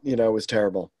 that, was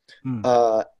terrible.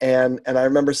 And I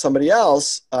remember somebody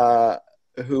else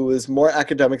who was more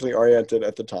academically oriented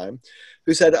at the time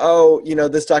who said, oh,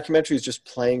 this documentary is just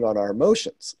playing on our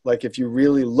emotions. Like, if you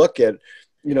really look at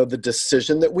the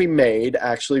decision that we made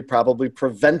actually probably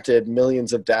prevented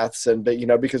millions of deaths and,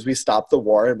 because we stopped the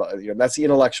war, and that's the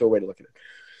intellectual way to look at it.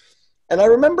 And I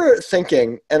remember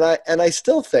thinking, and I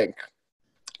still think,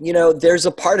 there's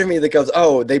a part of me that goes,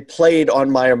 oh, they played on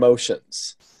my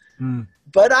emotions.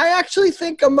 But I actually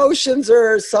think emotions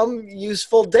are some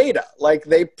useful data. Like,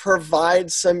 they provide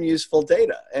some useful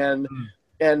data. And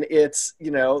it's,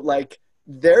 like,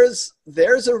 there's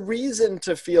a reason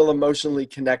to feel emotionally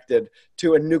connected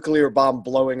to a nuclear bomb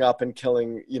blowing up and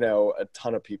killing, a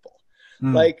ton of people.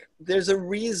 Like, there's a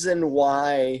reason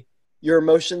why your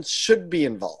emotions should be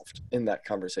involved in that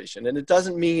conversation. And it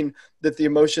doesn't mean that the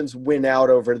emotions win out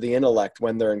over the intellect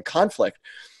when they're in conflict.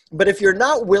 But if you're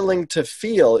not willing to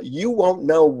feel, you won't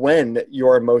know when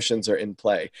your emotions are in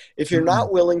play. If you're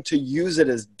not willing to use it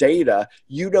as data,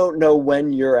 you don't know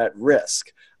when you're at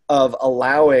risk of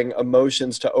allowing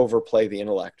emotions to overplay the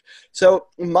intellect. So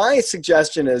my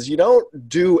suggestion is you don't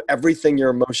do everything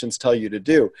your emotions tell you to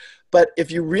do. But if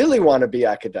you really want to be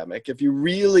academic, if you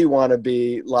really want to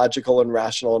be logical and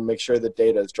rational and make sure that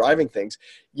data is driving things,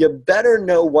 you better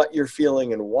know what you're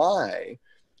feeling and why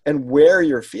and where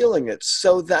you're feeling it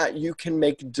so that you can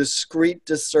make discrete,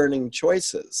 discerning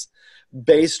choices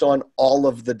based on all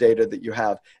of the data that you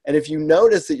have. And if you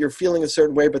notice that you're feeling a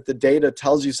certain way, but the data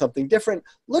tells you something different,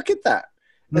 look at that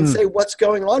and say, what's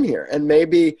going on here? And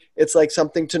maybe it's like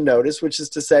something to notice, which is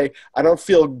to say, I don't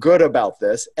feel good about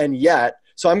this. And yet,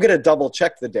 so I'm going to double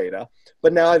check the data,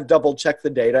 but now I've double checked the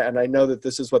data and I know that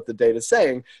this is what the data is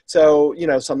saying. So,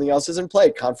 something else is in play,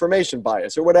 confirmation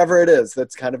bias or whatever it is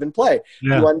that's kind of in play.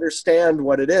 Yeah. You understand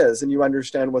what it is and you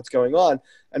understand what's going on.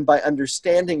 And by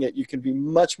understanding it, you can be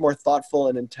much more thoughtful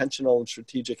and intentional and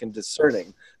strategic and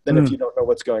discerning than if you don't know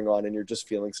what's going on and you're just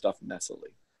feeling stuff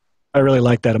messily. I really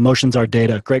like that. Emotions are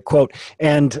data. Great quote.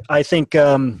 And I think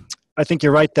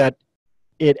you're right that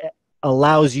it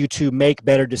allows you to make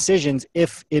better decisions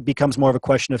if it becomes more of a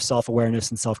question of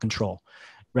self-awareness and self-control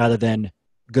rather than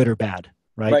good or bad,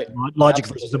 right? Logic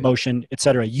versus emotion, et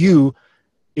cetera. You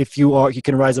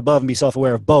can rise above and be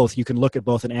self-aware of both. You can look at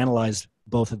both and analyze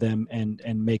both of them and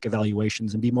make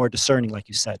evaluations and be more discerning, like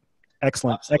you said.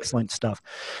 Excellent, absolutely. Excellent stuff.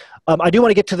 I do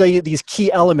want to get to these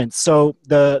key elements. So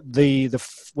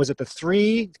was it the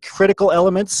three critical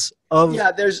elements of?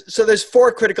 Yeah, there's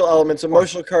four critical elements.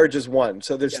 Emotional courage is one.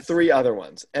 So there's three other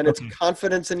ones. And it's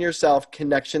confidence in yourself,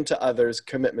 connection to others,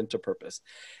 commitment to purpose.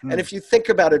 And if you think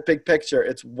about it big picture,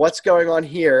 it's what's going on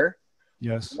here,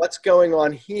 what's going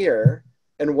on here,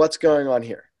 and what's going on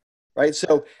here. Right?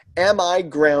 So am I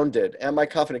grounded? Am I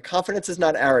confident? Confidence is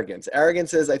not arrogance.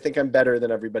 Arrogance is, I think I'm better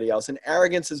than everybody else. And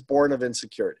arrogance is born of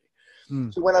insecurity.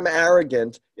 So when I'm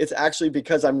arrogant, it's actually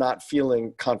because I'm not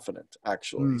feeling confident,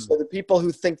 actually. So the people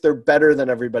who think they're better than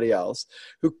everybody else,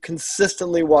 who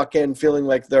consistently walk in feeling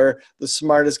like they're the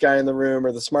smartest guy in the room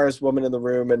or the smartest woman in the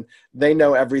room and they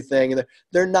know everything, and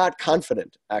they're not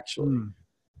confident, actually.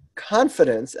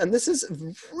 Confidence, and this is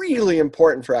really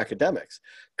important for academics,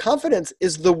 confidence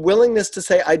is the willingness to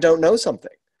say, I don't know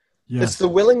something. Yes. It's the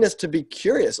willingness to be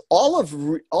curious. All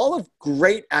of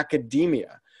great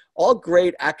academia, all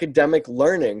great academic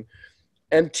learning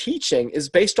and teaching is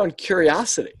based on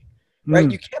curiosity,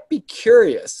 right? You can't be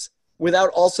curious without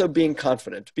also being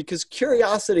confident, because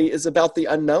curiosity is about the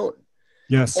unknown.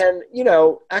 Yes. And,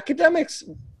 academics,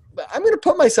 I'm going to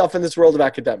put myself in this world of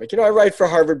academic. I write for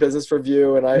Harvard Business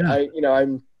Review, and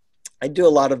I do a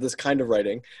lot of this kind of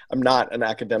writing. I'm not an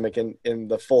academic in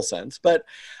the full sense, but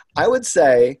I would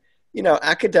say,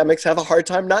 academics have a hard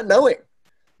time not knowing.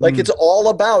 Like it's all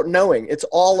about knowing. It's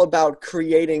all about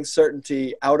creating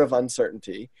certainty out of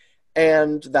uncertainty.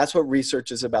 And that's what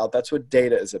research is about. That's what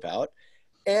data is about.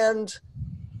 And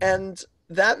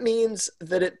that means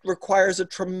that it requires a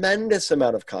tremendous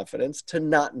amount of confidence to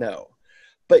not know.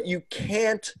 But you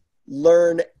can't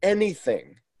learn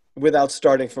anything without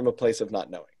starting from a place of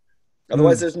not knowing.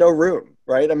 Otherwise, there's no room,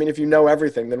 right? I mean, if you know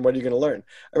everything, then what are you going to learn?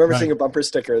 I remember seeing a bumper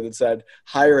sticker that said,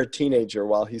 hire a teenager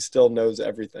while he still knows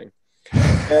everything.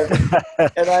 And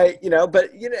I,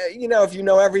 but if you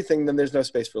know everything, then there's no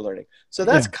space for learning. So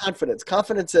that's confidence.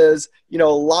 Confidence is, a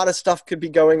lot of stuff could be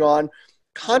going on.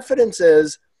 Confidence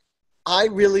is, I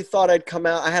really thought I'd come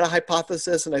out, I had a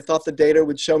hypothesis and I thought the data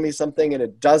would show me something, and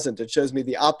it doesn't. It shows me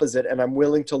the opposite, and I'm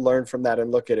willing to learn from that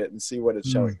and look at it and see what it's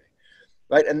showing me,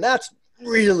 right? And that's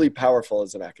really powerful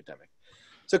as an academic.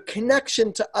 So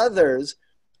connection to others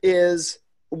is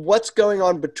what's going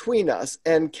on between us,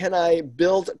 and can I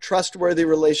build trustworthy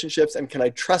relationships, and can I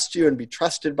trust you and be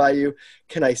trusted by you?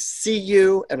 Can I see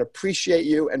you and appreciate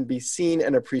you and be seen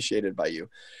and appreciated by you?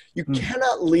 You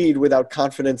cannot lead without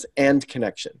confidence and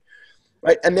connection,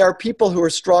 right? And there are people who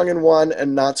are strong in one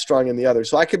and not strong in the other.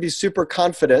 So I could be super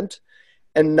confident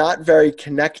and not very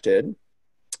connected,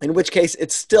 in which case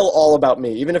it's still all about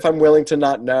me. Even if I'm willing to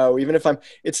not know,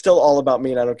 it's still all about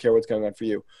me and I don't care what's going on for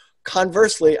you.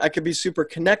 Conversely, I could be super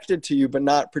connected to you, but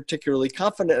not particularly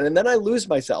confident. And then I lose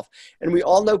myself. And we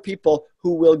all know people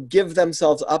who will give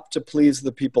themselves up to please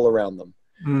the people around them.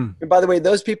 And by the way,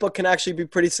 those people can actually be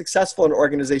pretty successful in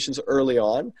organizations early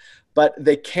on, but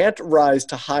they can't rise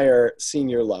to higher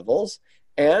senior levels.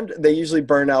 And they usually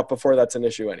burn out before that's an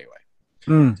issue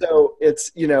anyway. So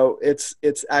it's,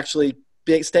 it's actually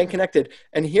staying connected.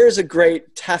 And here's a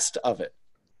great test of it,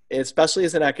 especially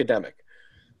as an academic.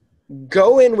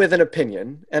 Go in with an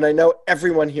opinion, and I know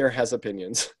everyone here has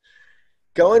opinions.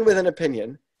 Go in with an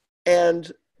opinion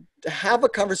and have a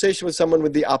conversation with someone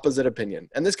with the opposite opinion.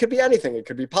 And this could be anything. It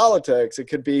could be politics. It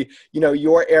could be,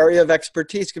 your area of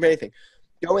expertise. It could be anything.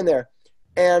 Go in there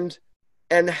and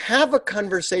have a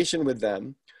conversation with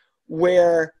them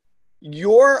where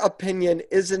your opinion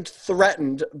isn't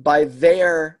threatened by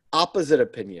their opposite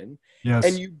opinion. Yes.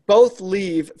 And you both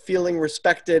leave feeling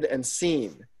respected and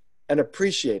seen and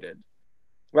appreciated,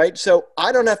 right? So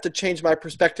I don't have to change my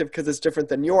perspective because it's different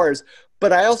than yours,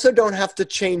 but I also don't have to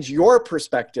change your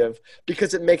perspective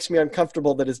because it makes me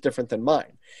uncomfortable that it's different than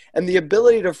mine. And the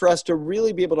ability for us to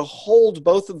really be able to hold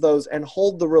both of those and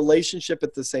hold the relationship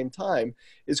at the same time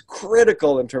is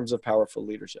critical in terms of powerful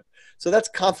leadership. So that's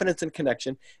confidence and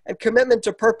connection. And commitment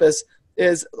to purpose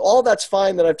is all that's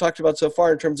fine that I've talked about so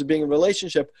far in terms of being in a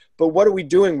relationship, but what are we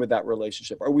doing with that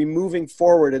relationship? Are we moving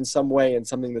forward in some way in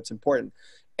something that's important?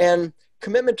 And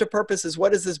commitment to purpose is,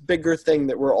 what is this bigger thing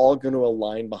that we're all going to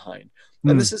align behind?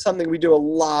 And this is something we do a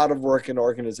lot of work in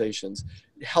organizations,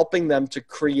 helping them to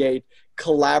create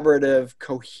collaborative,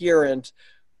 coherent,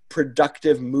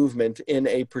 productive movement in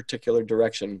a particular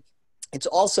direction. It's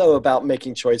also about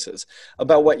making choices,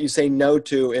 about what you say no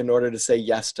to in order to say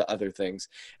yes to other things.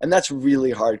 And that's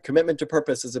really hard. Commitment to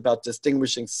purpose is about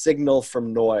distinguishing signal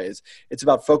from noise. It's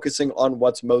about focusing on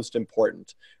what's most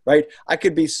important, right? I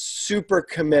could be super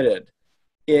committed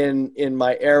in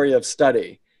my area of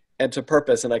study and to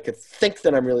purpose, and I could think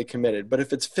that I'm really committed. But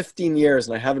if it's 15 years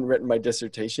and I haven't written my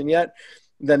dissertation yet,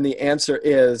 then the answer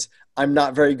is I'm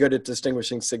not very good at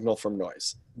distinguishing signal from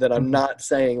noise. That I'm not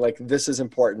saying like this is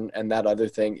important and that other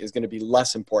thing is going to be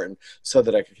less important so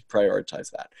that I can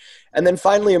prioritize that. And then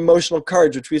finally, emotional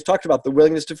courage, which we've talked about, the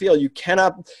willingness to feel. You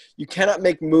cannot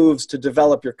make moves to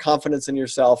develop your confidence in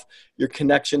yourself, your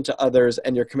connection to others,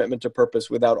 and your commitment to purpose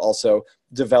without also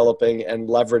developing and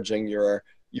leveraging your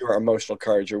emotional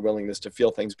courage, your willingness to feel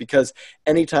things, because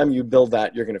anytime you build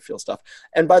that, you're going to feel stuff.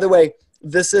 And by the way,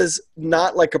 this is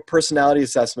not like a personality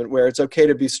assessment where it's okay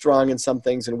to be strong in some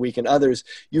things and weak in others.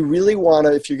 You really want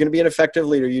to, if you're going to be an effective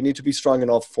leader, you need to be strong in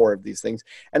all four of these things.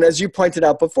 And as you pointed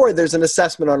out before, there's an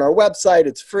assessment on our website.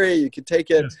 It's free. You can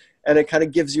take it, and it kind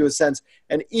of gives you a sense.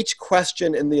 And each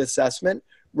question in the assessment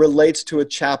relates to a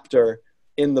chapter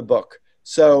in the book.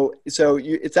 So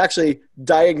it's actually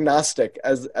diagnostic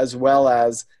as well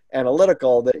as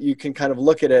analytical, that you can kind of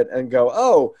look at it and go,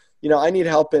 oh, I need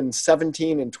help in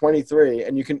 17 and 23.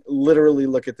 And you can literally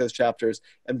look at those chapters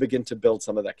and begin to build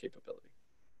some of that capability.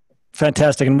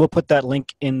 Fantastic. And we'll put that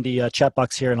link in the chat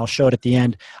box here, and I'll show it at the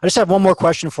end. I just have one more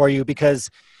question for you, because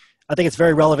I think it's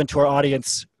very relevant to our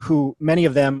audience, who many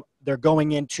of them, they're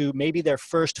going into maybe their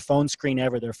first phone screen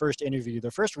ever, their first interview,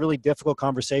 their first really difficult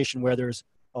conversation where there's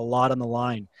a lot on the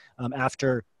line,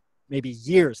 after maybe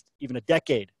years, even a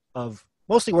decade of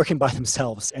mostly working by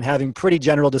themselves and having pretty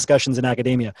general discussions in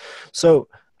academia. So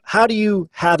how do you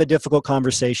have a difficult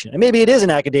conversation? And maybe it is in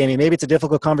academia. Maybe it's a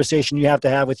difficult conversation you have to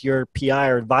have with your PI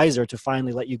or advisor to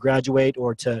finally let you graduate,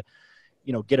 or to,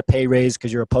 get a pay raise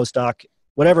because you're a postdoc,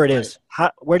 whatever it is.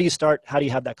 Where do you start? How do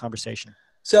you have that conversation?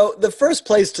 So the first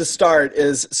place to start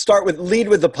is lead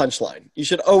with the punchline. You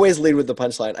should always lead with the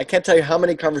punchline. I can't tell you how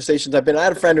many conversations I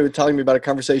had a friend who was telling me about a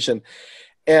conversation,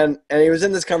 and he was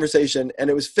in this conversation, and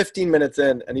it was 15 minutes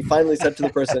in, and he finally said to the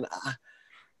person,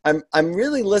 I'm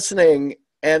really listening,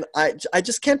 and I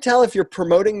just can't tell if you're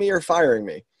promoting me or firing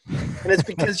me. And it's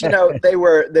because, they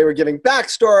were giving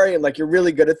backstory and like, you're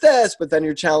really good at this, but then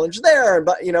you're challenged there,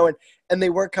 and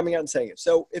they weren't coming out and saying it.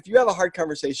 So if you have a hard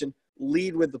conversation,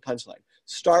 lead with the punchline.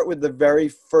 Start with the very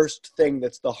first thing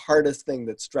that's the hardest thing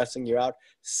that's stressing you out.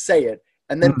 Say it,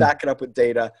 and then back it up with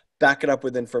data, back it up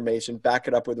with information, back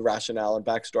it up with rationale and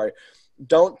backstory.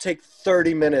 Don't take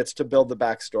 30 minutes to build the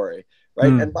backstory,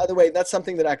 right? And by the way, that's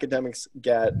something that academics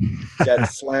get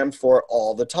slammed for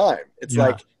all the time. It's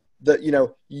like,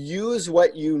 use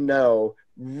what you know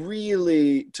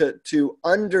really to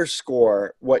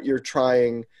underscore what you're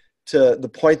trying to, the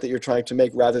point that you're trying to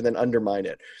make, rather than undermine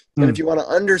it. And if you want to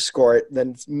underscore it,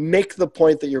 then make the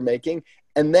point that you're making,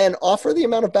 and then offer the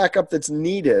amount of backup that's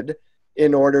needed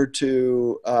in order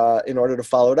to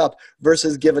follow it up,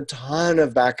 versus give a ton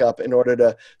of backup in order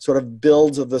to sort of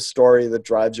build the story that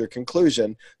drives your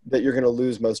conclusion that you're going to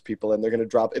lose most people, and they're going to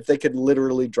drop. If they could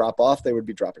literally drop off, they would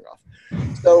be dropping off.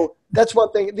 So that's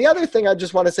one thing. The other thing I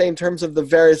just want to say in terms of the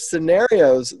various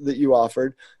scenarios that you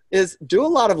offered is do a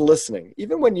lot of listening.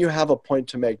 Even when you have a point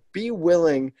to make, be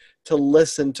willing to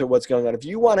listen to what's going on. If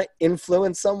you want to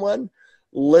influence someone,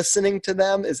 listening to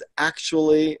them is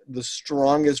actually the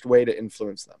strongest way to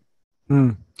influence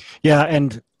them. Yeah,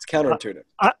 and it's counterintuitive.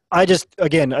 I just,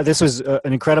 again, this was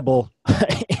an incredible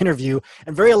interview,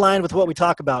 and very aligned with what we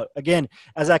talk about. Again,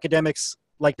 as academics,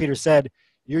 like Peter said,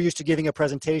 you're used to giving a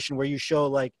presentation where you show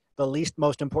like the least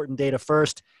most important data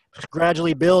first,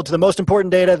 gradually build to the most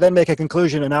important data, then make a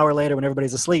conclusion an hour later when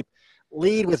everybody's asleep.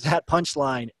 Lead with that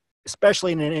punchline,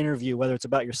 especially in an interview, whether it's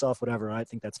about yourself, whatever. I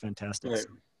think that's fantastic. Right. So,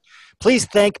 please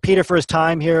thank Peter for his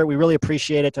time here. We really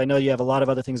appreciate it. I know you have a lot of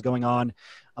other things going on.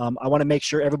 I want to make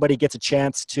sure everybody gets a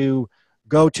chance to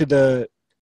go to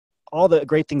all the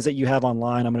great things that you have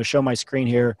online. I'm going to show my screen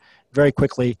here very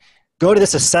quickly. Go to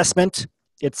this assessment.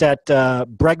 It's at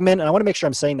Bregman. And I want to make sure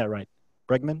I'm saying that right.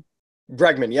 Bregman?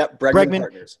 Bregman, yep. Bregman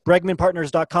Partners.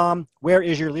 BregmanPartners.com. Where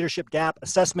is your leadership gap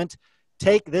assessment?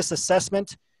 Take this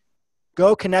assessment.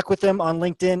 Go connect with him on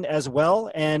LinkedIn as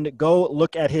well, and go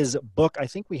look at his book. I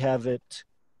think we have it.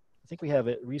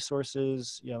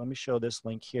 Resources. Yeah, let me show this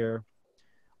link here.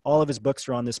 All of his books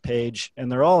are on this page,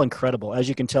 and they're all incredible. As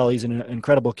you can tell, he's an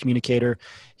incredible communicator.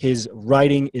 His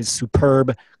writing is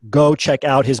superb. Go check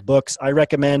out his books. I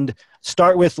recommend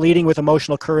start with Leading with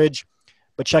Emotional Courage,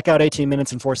 but check out 18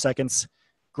 Minutes and 4 Seconds.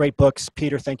 Great books.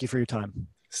 Peter, thank you for your time.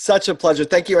 Such a pleasure.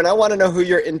 Thank you. And I want to know who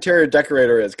your interior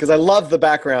decorator is, because I love the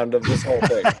background of this whole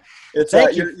thing. It's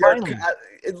you're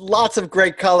lots of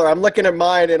great color. I'm looking at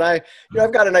mine, and I've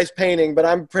got a nice painting, but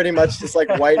I'm pretty much just like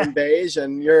white and beige,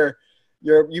 and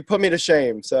you put me to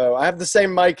shame. So I have the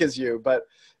same mic as you, but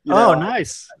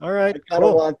nice. All right. I kind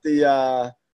of want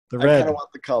the red. I kind of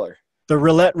want the color. The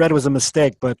roulette red was a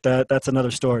mistake, but that's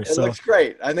another story. It looks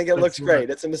great. I think it looks great.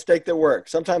 It's a mistake that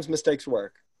works. Sometimes mistakes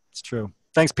work. It's true.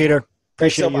 Thanks, Peter.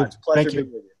 Appreciate Thanks so much. Pleasure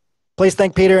being with you. Please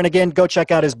thank Peter. And again, go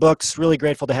check out his books. Really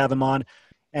grateful to have him on.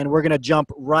 And we're going to jump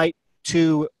right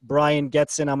to Brian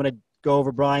Getson. I'm going to go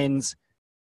over Brian's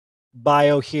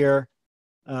bio here.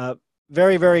 We are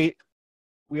very, very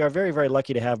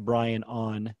lucky to have Brian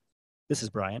on. This is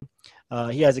Brian.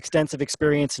 He has extensive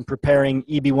experience in preparing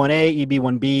EB-1A,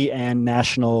 EB-1B, and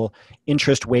national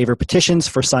interest waiver petitions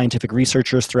for scientific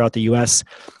researchers throughout the U.S.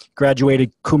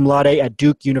 graduated cum laude at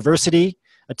Duke University,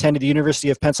 attended the University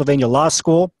of Pennsylvania Law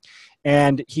School,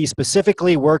 and he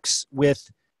specifically works with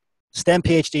STEM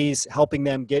PhDs, helping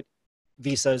them get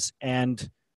visas and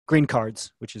green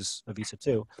cards, which is a visa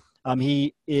too.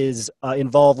 He is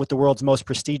involved with the world's most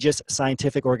prestigious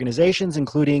scientific organizations,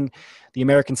 including the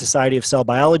American Society of Cell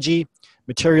Biology,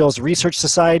 Materials Research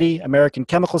Society, American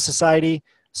Chemical Society,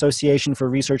 Association for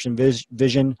Research and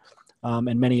Vision,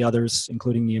 and many others,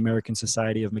 including the American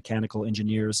Society of Mechanical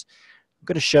Engineers. I'm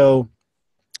going to show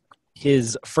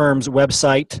his firm's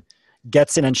website,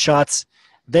 Getson and Schatz.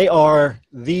 They are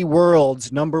the world's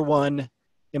 #1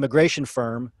 immigration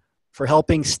firm for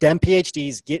helping STEM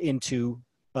PhDs get into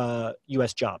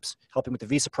U.S. jobs, helping with the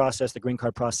visa process, the green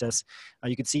card process.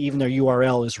 You can see even their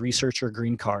URL is Researcher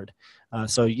Green Card.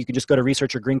 So you can just go to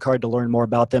Researcher Green Card to learn more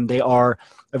about them. They are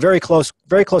a very close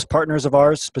partners of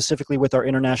ours, specifically with our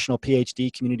international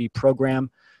PhD community program.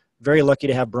 Very lucky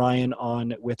to have Brian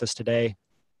on with us today.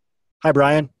 Hi,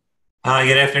 Brian. Hi,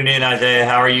 good afternoon, Isaiah.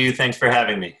 How are you? Thanks for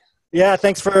having me. Yeah,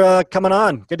 thanks for coming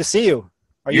on. Good to see you.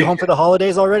 Are you home for the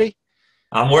holidays already?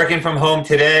 I'm working from home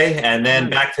today and then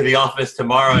back to the office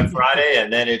tomorrow and Friday,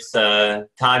 and then it's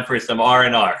time for some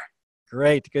R&R.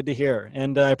 Great. Good to hear.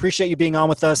 And I appreciate you being on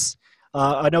with us.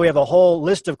 I know we have a whole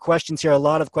list of questions here. A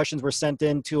lot of questions were sent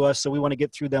in to us, so we want to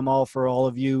get through them all for all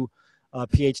of you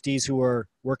PhDs who are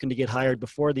working to get hired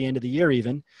before the end of the year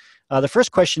even. The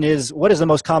first question is, what is the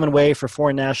most common way for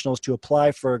foreign nationals to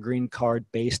apply for a green card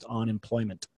based on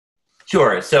employment?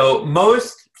 Sure. So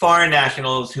most foreign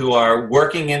nationals who are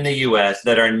working in the U.S.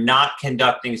 that are not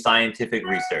conducting scientific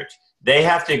research, they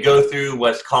have to go through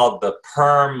what's called the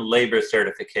PERM labor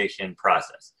certification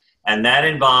process. And that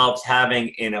involves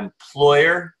having an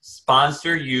employer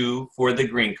sponsor you for the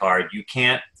green card. You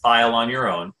can't file on your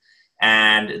own.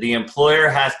 And the employer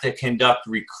has to conduct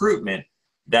recruitment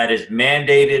that is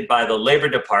mandated by the Labor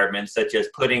Department, such as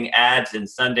putting ads in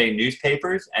Sunday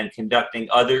newspapers and conducting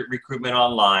other recruitment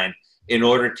online in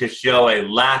order to show a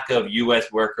lack of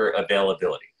U.S. worker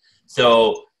availability.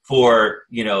 So for,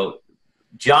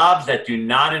 jobs that do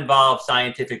not involve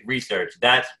scientific research,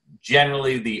 that's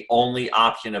generally the only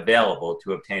option available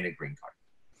to obtain a green card.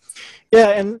 Yeah,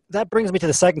 and that brings me to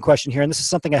the second question here, and this is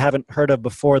something I haven't heard of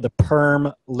before, the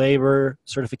PERM labor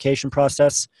certification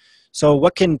process. So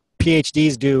what can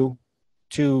PhDs do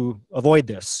to avoid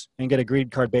this and get a green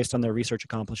card based on their research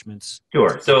accomplishments?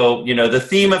 Sure. So, the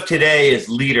theme of today is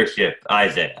leadership,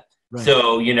 Isaiah. Right.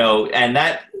 So, and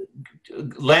that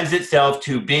lends itself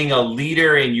to being a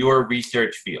leader in your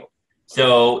research field.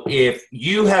 So if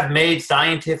you have made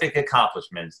scientific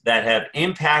accomplishments that have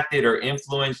impacted or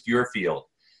influenced your field,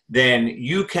 then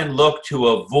you can look to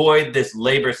avoid this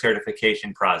labor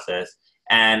certification process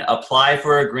and apply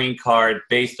for a green card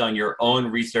based on your own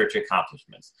research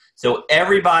accomplishments. So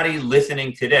everybody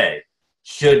listening today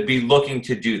should be looking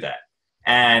to do that.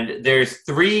 And there's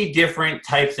 3 different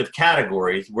types of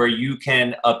categories where you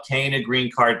can obtain a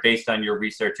green card based on your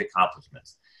research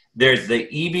accomplishments. There's the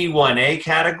EB-1A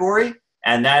category,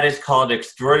 and that is called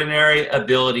Extraordinary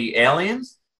Ability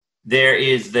Aliens. There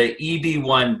is the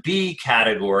EB-1B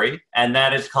category, and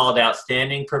that is called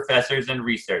Outstanding Professors and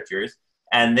Researchers.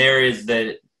 And there is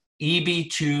the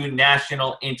EB-2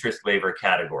 National Interest Waiver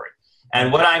category.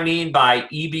 And what I mean by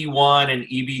EB-1 and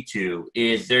EB-2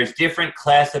 is there's different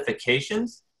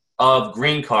classifications of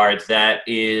green cards that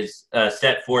is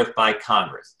set forth by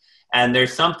Congress. And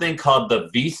there's something called the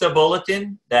Visa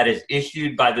Bulletin that is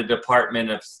issued by the Department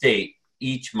of State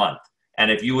each month. And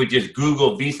if you would just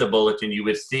Google Visa Bulletin, you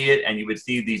would see it, and you would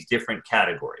see these different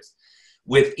categories.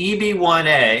 With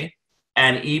EB-1A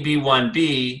and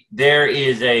EB-1B, there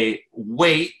is a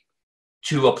wait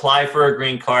to apply for a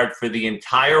green card for the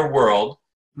entire world,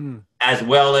 as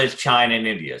well as China and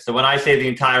India. So when I say the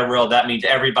entire world, that means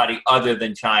everybody other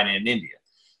than China and India.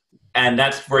 And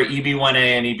that's for EB-1A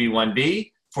and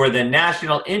EB-1B. For the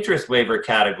national interest waiver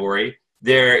category,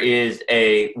 there is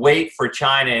a wait for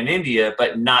China and India,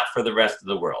 but not for the rest of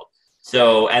the world.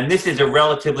 So, and this is a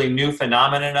relatively new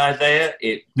phenomenon, Isaiah.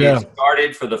 It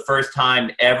started for the first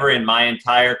time ever in my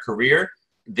entire career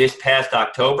this past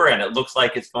October, and it looks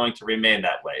like it's going to remain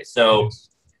that way. So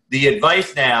the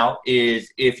advice now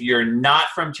is if you're not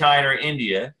from China or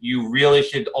India, you really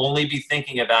should only be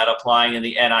thinking about applying in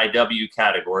the NIW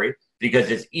category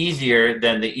because it's easier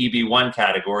than the EB1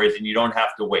 categories and you don't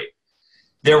have to wait.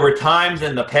 There were times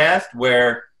in the past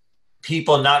where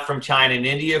people not from China and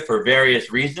India for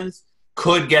various reasons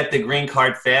could get the green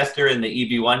card faster in the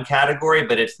EB1 category,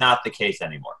 but it's not the case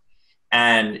anymore.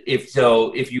 And if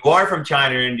you are from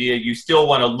China or India, you still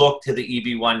want to look to the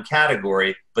EB1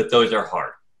 category, but those are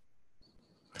hard.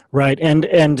 Right. And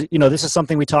this is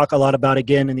something we talk a lot about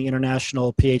again in the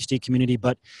international PhD community,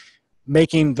 but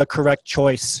making the correct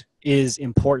choice is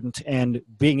important, and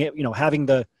having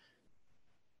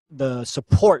the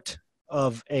support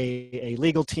of a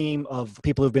legal team of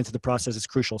people who've been through the process is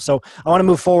crucial. So I want to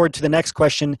move forward to the next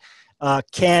question.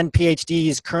 Can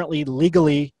PhDs currently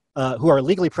who are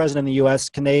legally present in the U.S.,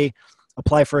 can they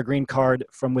apply for a green card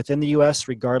from within the U.S.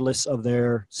 regardless of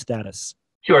their status?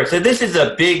 Sure. So this is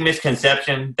a big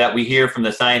misconception that we hear from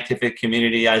the scientific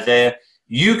community, Isaiah.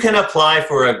 You can apply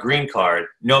for a green card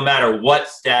no matter what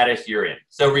status you're in.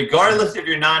 So regardless of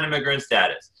your non-immigrant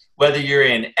status, whether you're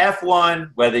in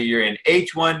F1, whether you're in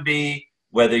H1B,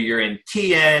 whether you're in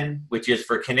TN, which is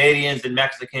for Canadians and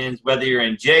Mexicans, whether you're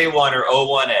in J1 or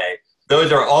O1A,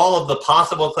 those are all of the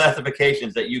possible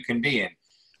classifications that you can be in.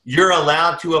 You're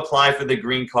allowed to apply for the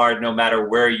green card no matter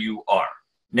where you are.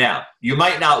 Now, you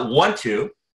might not want to,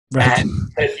 right. And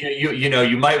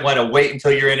you might want to wait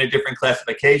until you're in a different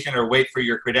classification or wait for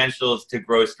your credentials to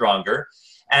grow stronger.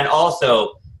 And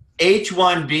also,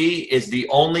 H1B is the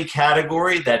only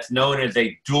category that's known as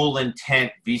a dual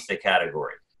intent visa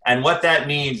category. And what that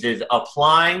means is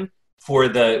applying for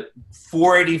the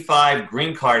 485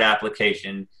 green card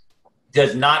application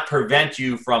does not prevent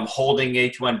you from holding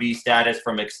H1B status,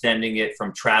 from extending it,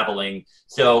 from traveling.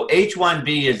 So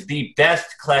H1B is the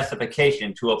best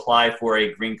classification to apply for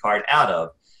a green card out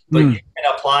of, but you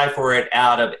can apply for it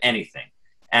out of anything.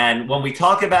 And when we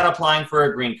talk about applying for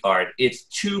a green card, it's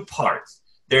two parts.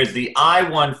 There's the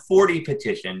I-140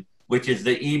 petition, which is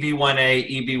the EB-1A,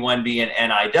 EB-1B,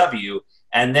 and NIW,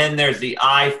 and then there's the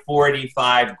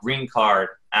I-485 green card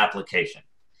application.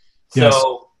 Yes.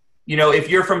 So, if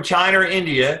you're from China or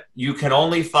India, you can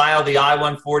only file the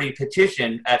I-140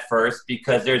 petition at first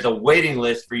because there's a waiting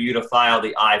list for you to file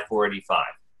the I-485.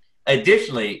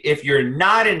 Additionally, if you're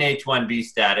not in H-1B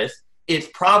status, it's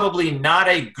probably not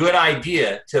a good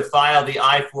idea to file the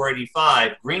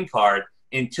I-485 green card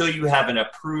until you have an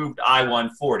approved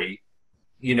I-140,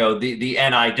 the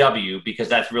NIW, because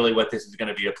that's really what this is going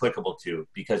to be applicable to,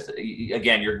 because,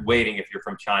 again, you're waiting if you're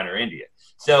from China or India.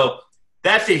 So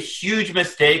that's a huge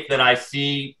mistake that I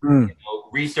see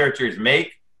researchers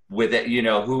make with it,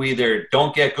 who either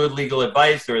don't get good legal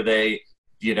advice or they,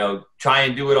 try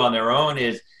and do it on their own,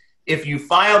 is if you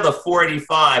file the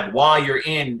 485 while you're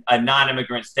in a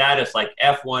non-immigrant status like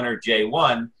F1 or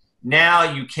J1, now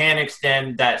you can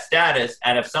extend that status.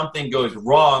 And if something goes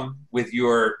wrong with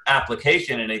your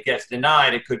application and it gets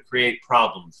denied, it could create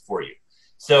problems for you.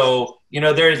 So,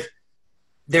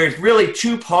 there's really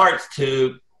two parts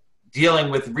to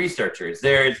dealing with researchers.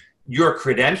 There's your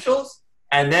credentials,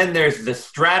 and then there's the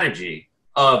strategy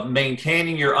of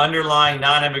maintaining your underlying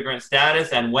non-immigrant status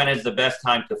and when is the best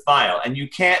time to file. And you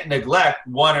can't neglect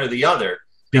one or the other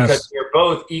because they're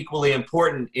both equally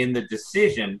important in the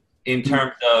decision in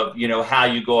terms of, how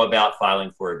you go about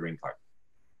filing for a green card.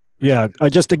 Yeah,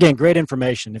 just again, great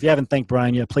information. If you haven't thanked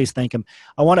Brian yet, please thank him.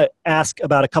 I want to ask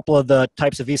about a couple of the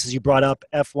types of visas you brought up,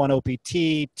 F1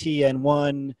 OPT,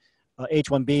 TN1,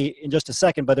 H1B in just a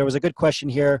second, but there was a good question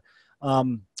here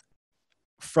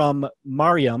from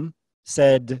Mariam,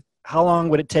 said, how long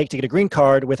would it take to get a green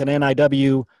card with an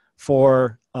NIW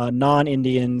for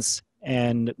non-Indians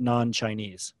and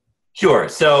non-Chinese? Sure.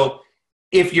 So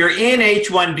if you're in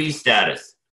H1B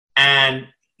status and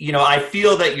I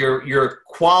feel that you're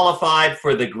qualified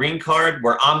for the green card,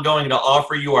 where I'm going to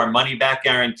offer you our money back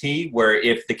guarantee, where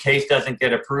if the case doesn't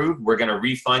get approved, we're going to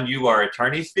refund you our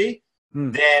attorney's fee,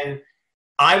 then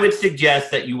I would suggest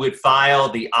that you would file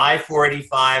the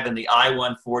I-485 and the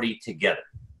I-140 together.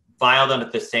 File them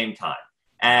at the same time.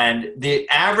 And the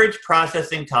average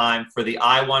processing time for the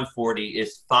I-140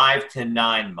 is 5 to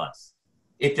 9 months.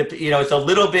 It's a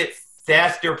little bit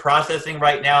faster processing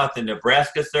right now at the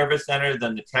Nebraska Service Center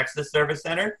than the Texas Service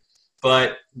Center,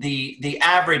 but the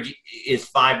average is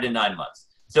 5 to 9 months.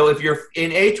 So if you're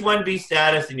in H-1B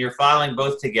status and you're filing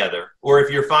both together, or if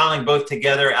you're filing both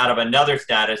together out of another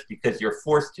status because you're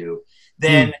forced to,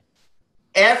 then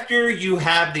after you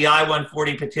have the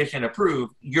I-140 petition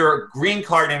approved, your green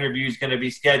card interview is going to be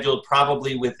scheduled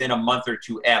probably within a month or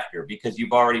two after, because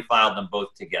you've already filed them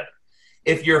both together.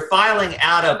 If you're filing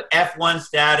out of F1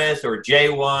 status or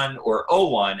J1 or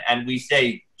O1, and we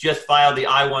say just file the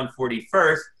I-140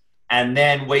 first and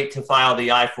then wait to file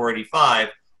the I-485,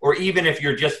 or even if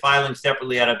you're just filing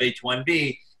separately out of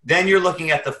H-1B, then you're looking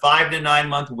at the 5 to 9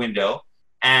 month window.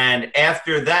 And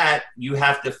after that, you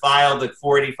have to file the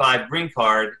 485 green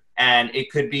card, and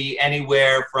it could be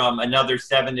anywhere from another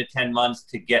 7 to 10 months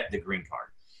to get the green card.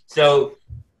 So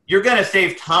you're going to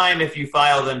save time if you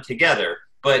file them together,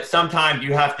 but sometimes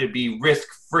you have to be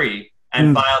risk-free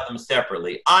and file them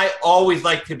separately. I always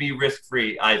like to be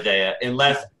risk-free, Isaiah,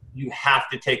 unless you have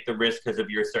to take the risk because of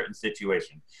your certain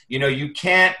situation. You know, you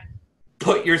can't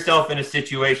put yourself in a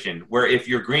situation where if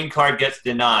your green card gets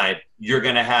denied, you're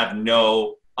going to have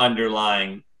no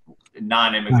underlying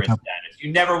non-immigrant status.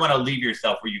 You never want to leave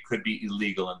yourself where you could be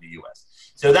illegal in the U.S.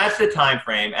 So that's the time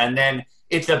frame. And then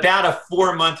it's about a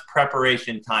 4-month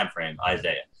preparation time frame,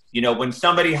 Isaiah. You know, when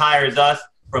somebody hires us,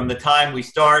 from the time we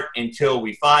start until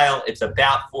we file, it's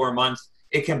about 4 months.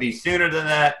 It can be sooner than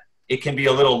that. It can be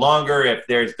a little longer if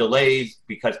there's delays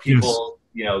because people,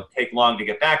 you know, take long to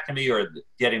get back to me or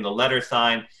getting the letter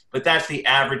signed. But that's the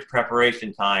average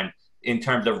preparation time in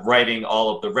terms of writing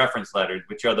all of the reference letters,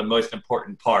 which are the most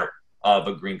important part of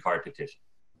a green card petition.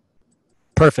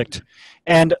 Perfect.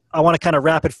 And I want to kind of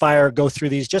rapid fire go through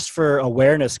these just for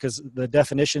awareness, because the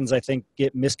definitions, I think,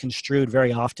 get misconstrued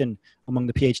very often among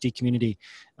the PhD community.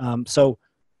 First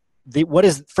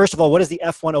of all, what is the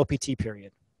F1 OPT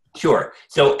period? Sure.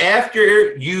 So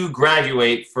after you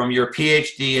graduate from your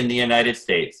PhD in the United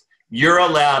States, you're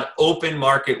allowed open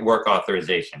market work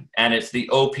authorization, and it's the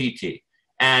OPT.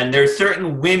 And there's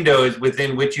certain windows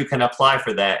within which you can apply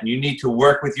for that, and you need to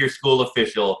work with your school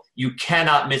official. You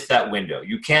cannot miss that window.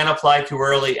 You can't apply too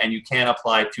early, and you can't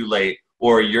apply too late,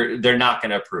 or they're not going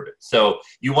to approve it. So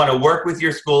you want to work with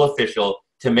your school official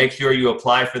to make sure you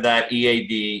apply for that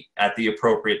EAD at the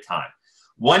appropriate time.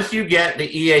 Once you get the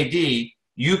EAD,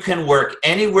 you can work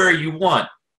anywhere you want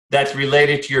that's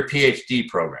related to your PhD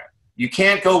program. You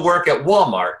can't go work at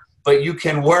Walmart, but you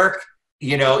can work,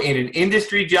 you know, in an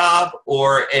industry job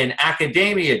or an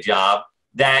academia job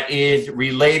that is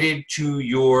related to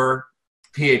your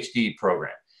PhD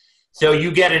program. So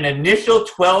you get an initial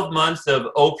 12 months of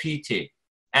OPT,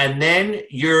 and then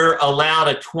you're allowed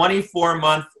a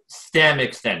 24-month STEM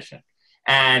extension.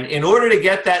 And in order to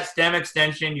get that STEM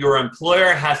extension, your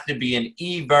employer has to be an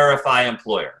E-Verify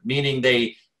employer, meaning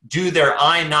they do their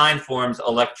I-9 forms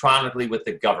electronically with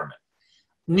the government.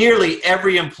 Nearly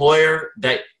every employer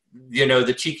that, you know,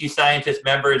 the Cheeky Scientist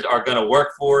members are going to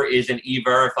work for is an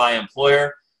E-Verify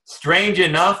employer. Strange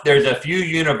enough, there's a few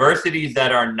universities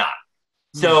that are not.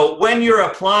 So when you're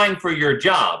applying for your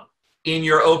job in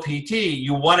your OPT,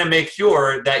 you want to make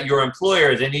sure that your employer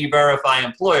is an E-Verify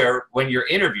employer when you're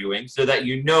interviewing, so that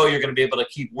you know you're going to be able to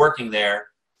keep working there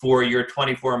for your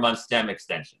 24-month STEM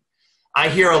extension. I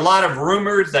hear a lot of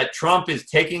rumors that Trump is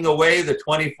taking away the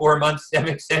 24-month STEM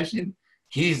extension.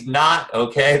 He's not,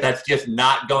 okay? That's just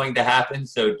not going to happen,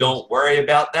 so don't worry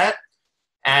about that.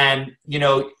 And, you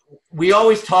know, we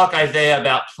always talk, Isaiah,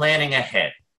 about planning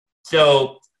ahead.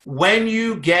 So when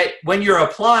you're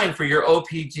applying for your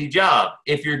OPT job,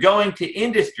 if you're going to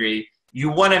industry, you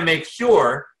want to make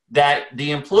sure that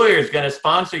the employer is going to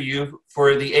sponsor you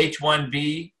for the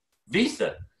H-1B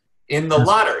visa in the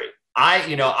lottery.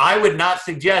 I would not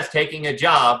suggest taking a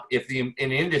job in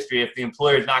industry if the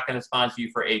employer is not going to sponsor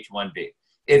you for H-1B.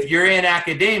 If you're in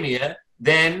academia,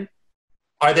 then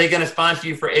are they going to sponsor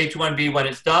you for H-1B when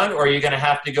it's done, or are you going to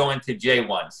have to go into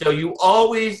J-1? So you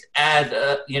always, as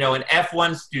an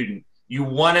F-1 student, you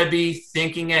want to be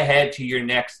thinking ahead to your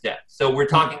next step. So we're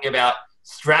talking about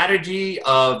strategy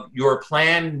of your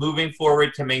plan moving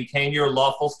forward to maintain your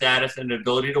lawful status and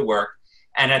ability to work.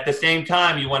 And at the same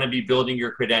time, you want to be building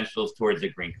your credentials towards a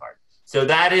green card. So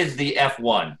that is the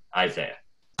F1, Isaiah.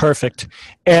 Perfect.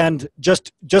 And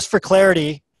just for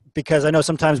clarity, because I know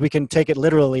sometimes we can take it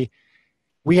literally,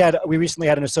 we recently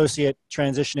had an associate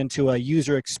transition into a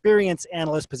user experience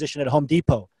analyst position at Home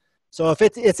Depot. So if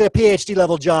it's a PhD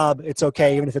level job, it's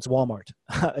okay, even if it's Walmart.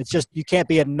 It's just you can't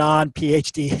be a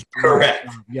non-PhD. Correct.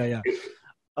 Yeah.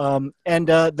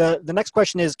 The next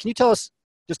question is, can you tell us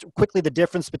just quickly the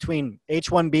difference between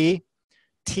H-1B,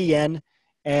 TN,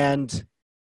 and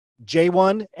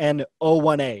J-1 and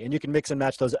O-1A? And you can mix and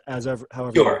match those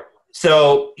however. Sure.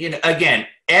 So, again,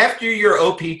 after your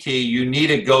OPT, you need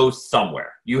to go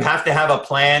somewhere. You have to have a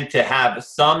plan to have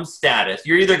some status.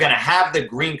 You're either going to have the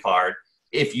green card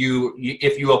if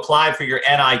you apply for your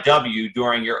NIW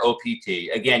during your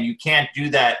OPT. Again, you can't do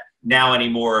that now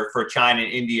anymore for China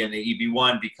and India and the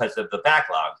EB1 because of the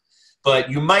backlog. But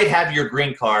you might have your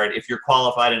green card if you're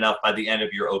qualified enough by the end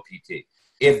of your OPT.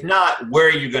 If not, where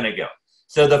are you going to go?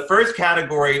 So the first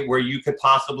category where you could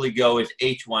possibly go is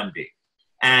H-1B.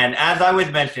 And as I was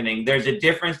mentioning, there's a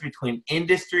difference between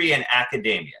industry and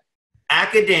academia.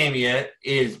 Academia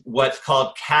is what's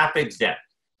called cap exempt.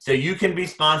 So you can be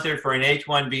sponsored for an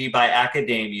H-1B by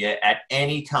academia at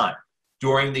any time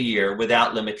during the year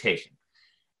without limitation.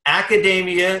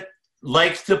 Academia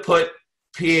likes to put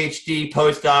PhD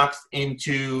postdocs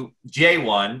into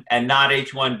J-1 and not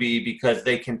H-1B because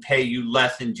they can pay you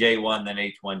less in J-1 than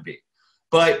H-1B.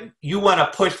 but you want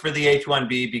to push for the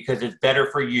H-1B because it's better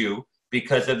for you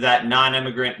because of that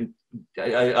non-immigrant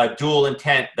dual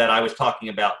intent that I was talking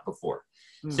about before.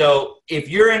 So if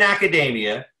you're in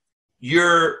academia,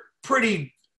 you're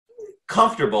pretty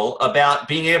comfortable about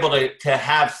being able to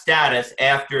have status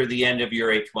after the end of your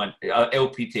H1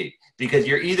 OPT, because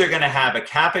you're either going to have a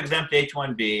cap exempt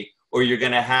H1B or you're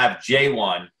going to have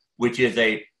J1, which is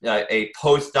a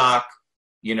postdoc,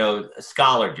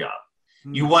 scholar job.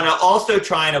 You want to also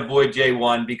try and avoid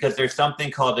J1 because there's something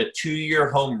called a 2-year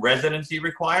home residency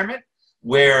requirement,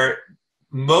 where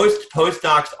most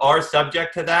postdocs are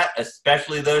subject to that,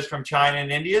 especially those from China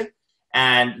and India.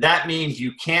 And that means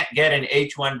you can't get an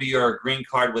H-1B or a green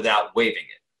card without waiving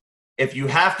it. If you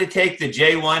have to take the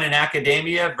J1 in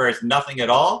academia versus nothing at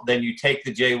all, then you take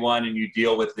the J1 and you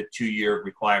deal with the 2-year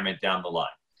requirement down the line.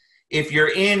 If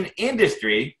you're in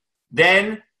industry,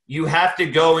 then you have to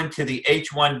go into the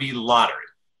H-1B lottery.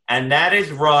 And that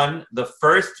is run the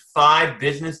first 5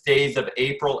 business days of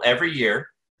April every year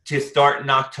to start in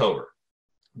October.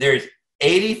 There's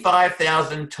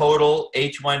 85,000 total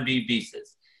H-1B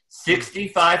visas.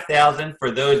 65,000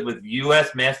 for those with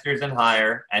U.S. Masters and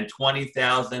higher, and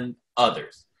 20,000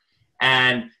 others.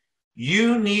 And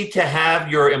you need to have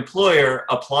your employer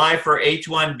apply for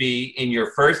H-1B in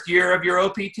your first year of your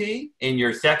OPT, in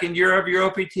your second year of your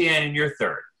OPT, and in your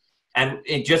third. And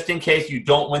just in case you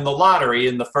don't win the lottery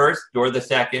in the first or the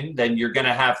second, then you're going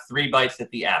to have 3 bites at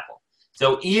the apple.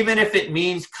 So even if it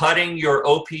means cutting your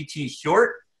OPT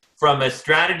short, from a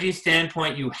strategy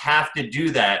standpoint, you have to do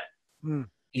that,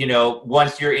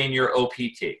 once you're in your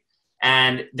OPT.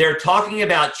 And they're talking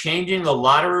about changing the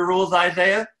lottery rules,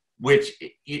 Isaiah, which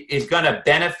is going to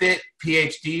benefit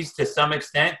PhDs to some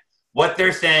extent. What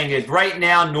they're saying is right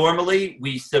now, normally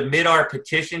we submit our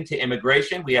petition to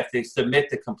immigration. We have to submit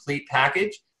the complete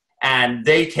package, and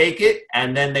they take it,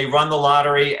 and then they run the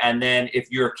lottery. And then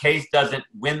if your case doesn't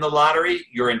win the lottery,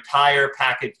 your entire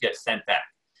package gets sent back.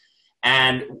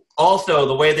 And also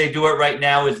the way they do it right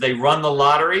now is they run the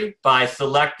lottery by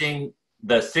selecting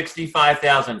the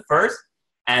 65,000 first,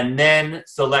 and then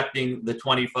selecting the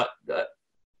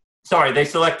they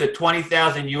select the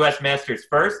 20,000 U.S. Masters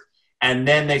first, and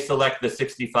then they select the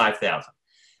 65,000.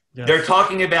 Yes. They're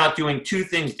talking about doing 2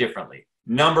 things differently.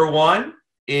 Number 1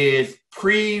 is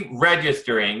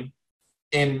pre-registering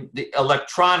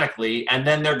electronically, and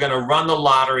then they're going to run the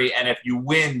lottery, and if you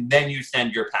win, then you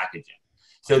send your package in.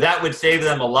 So that would save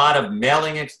them a lot of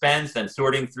mailing expense and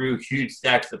sorting through huge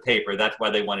stacks of paper. That's why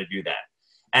they want to do that.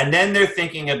 And then they're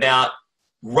thinking about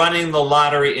running the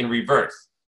lottery in reverse,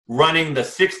 running the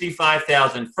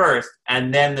 65,000 first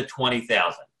and then the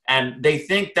 20,000. And they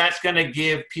think that's going to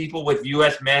give people with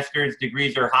U.S. master's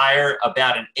degrees or higher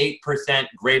about an 8%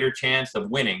 greater chance of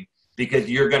winning, because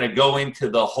you're going to go into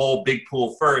the whole big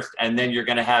pool first, and then you're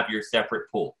going to have your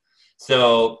separate pool.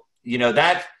 So,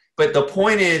 but the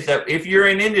point is that if you're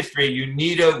in industry, you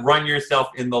need to run yourself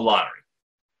in the lottery.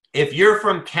 If you're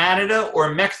from Canada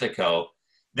or Mexico,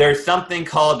 there's something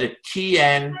called a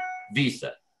TN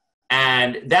visa.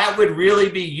 And that would really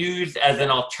be used as an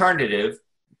alternative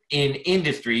in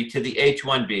industry to the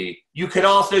H-1B. You could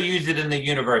also use it in the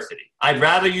university. I'd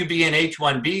rather you be in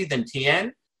H-1B than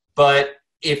TN, but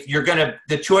if you're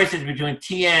the choice is between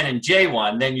TN and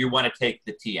J1, then you want to take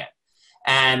the TN.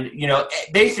 And,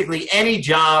 basically any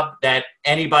job that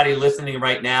anybody listening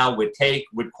right now would take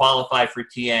would qualify for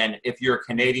TN if you're a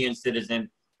Canadian citizen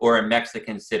or a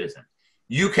Mexican citizen.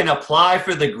 You can apply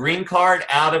for the green card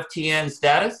out of TN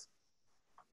status.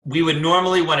 We would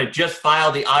normally want to just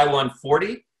file the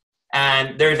I-140.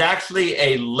 And there's actually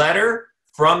a letter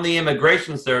from the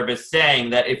Immigration Service saying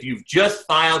that if you've just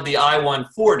filed the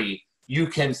I-140, you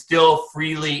can still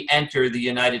freely enter the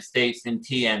United States in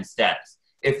TN status.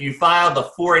 If you file the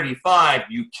 485,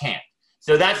 you can't.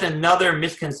 So that's another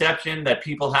misconception that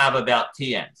people have about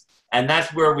TNs. And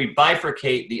that's where we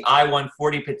bifurcate the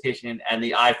I-140 petition and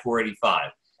the I-485.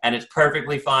 And it's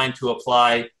perfectly fine to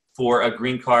apply for a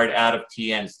green card out of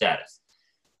TN status.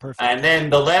 Perfect. And then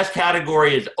the last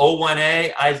category is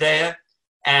O1A, Isaiah.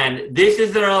 And this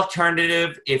is an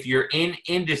alternative if you're in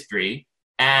industry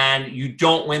and you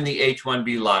don't win the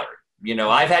H-1B lottery.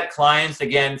 I've had clients,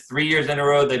 again, 3 years in a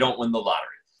row, they don't win the lottery.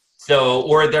 So,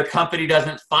 or their company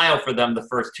doesn't file for them the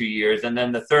first 2 years, and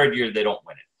then the third year they don't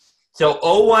win it. So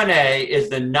O1A is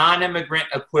the non-immigrant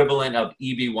equivalent of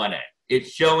EB1A.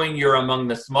 It's showing you're among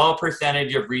the small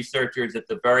percentage of researchers at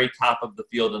the very top of the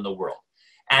field in the world.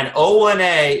 And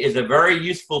O1A is a very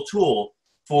useful tool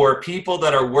for people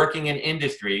that are working in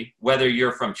industry, whether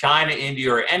you're from China,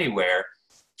 India, or anywhere,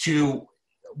 to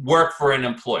work for an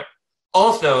employer.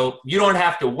 Also, you don't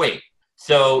have to wait.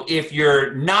 So if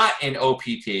you're not in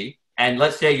OPT, and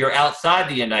let's say you're outside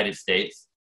the United States,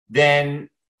 then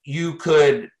you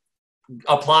could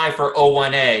apply for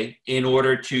O1A in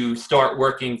order to start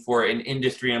working for an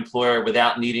industry employer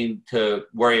without needing to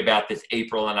worry about this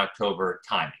April and October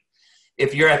timing.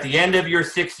 If you're at the end of your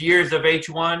 6 years of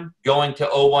H1, going to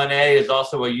O1A is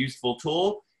also a useful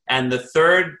tool. And the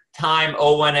third time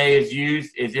O1A is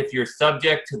used is if you're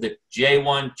subject to the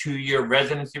J1 2-year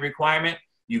residency requirement,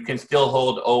 you can still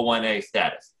hold O1A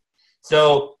status.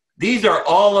 So these are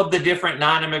all of the different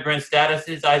non-immigrant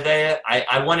statuses, Isaiah.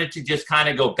 I wanted to just kind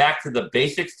of go back to the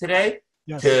basics today.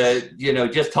 Yes. To,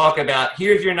 just talk about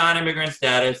here's your non-immigrant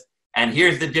status and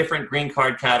here's the different green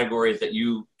card categories that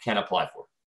you can apply for.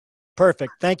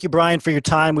 Perfect. Thank you, Brian, for your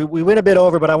time. We went a bit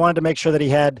over, but I wanted to make sure that he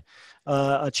had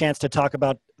a chance to talk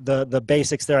about the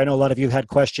basics there. I know a lot of you had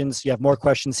questions. You have more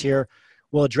questions here.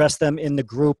 We'll address them in the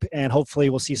group, and hopefully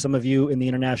we'll see some of you in the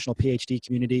international PhD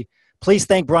community. Please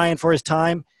thank Brian for his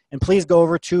time, and please go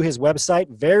over to his website.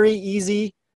 Very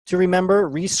easy to remember,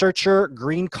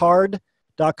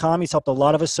 researchergreencard.com. He's helped a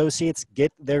lot of associates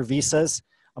get their visas.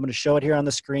 I'm going to show it here on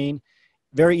the screen.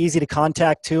 Very easy to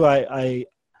contact, too. I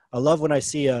love when I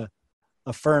see a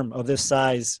firm of this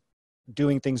size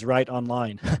doing things right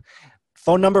online.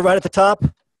 Phone number right at the top,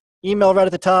 email right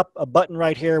at the top, a button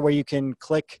right here where you can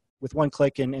click with one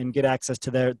click and get access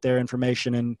to their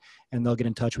information, and they'll get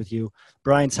in touch with you.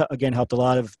 Brian's, again, helped a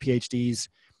lot of PhDs,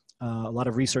 a lot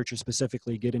of researchers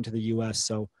specifically get into the U.S.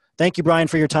 So thank you, Brian,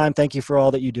 for your time. Thank you for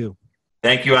all that you do.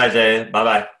 Thank you, Isaiah.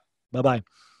 Bye-bye. Bye-bye.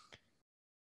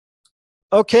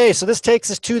 Okay, so this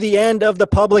takes us to the end of the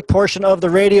public portion of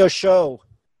the radio show.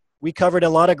 We covered a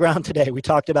lot of ground today. We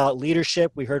talked about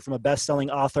leadership. We heard from a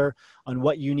best-selling author on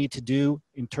what you need to do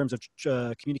in terms of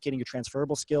communicating your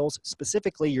transferable skills,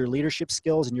 specifically your leadership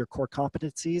skills and your core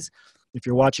competencies. If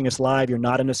you're watching us live, you're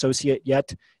not an associate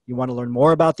yet, you want to learn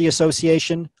more about the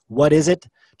association. What is it?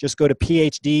 Just go to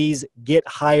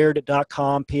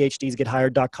PhDsGetHired.com,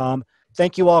 PhDsGetHired.com.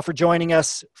 Thank you all for joining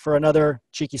us for another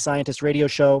Cheeky Scientist radio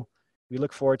show. We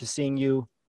look forward to seeing you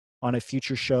on a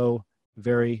future show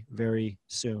very, very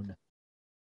soon.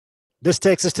 This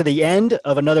takes us to the end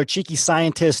of another Cheeky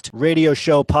Scientist radio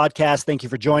show podcast. Thank you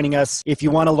for joining us. If you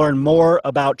want to learn more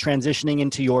about transitioning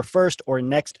into your first or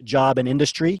next job in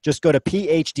industry, just go to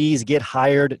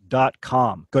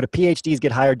PhDsGetHired.com. Go to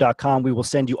PhDsGetHired.com. We will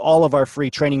send you all of our free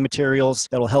training materials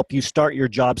that will help you start your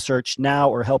job search now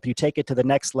or help you take it to the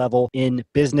next level in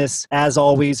business. As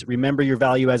always, remember your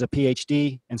value as a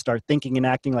PhD and start thinking and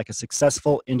acting like a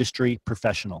successful industry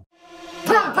professional.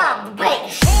 Pump up the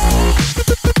bass.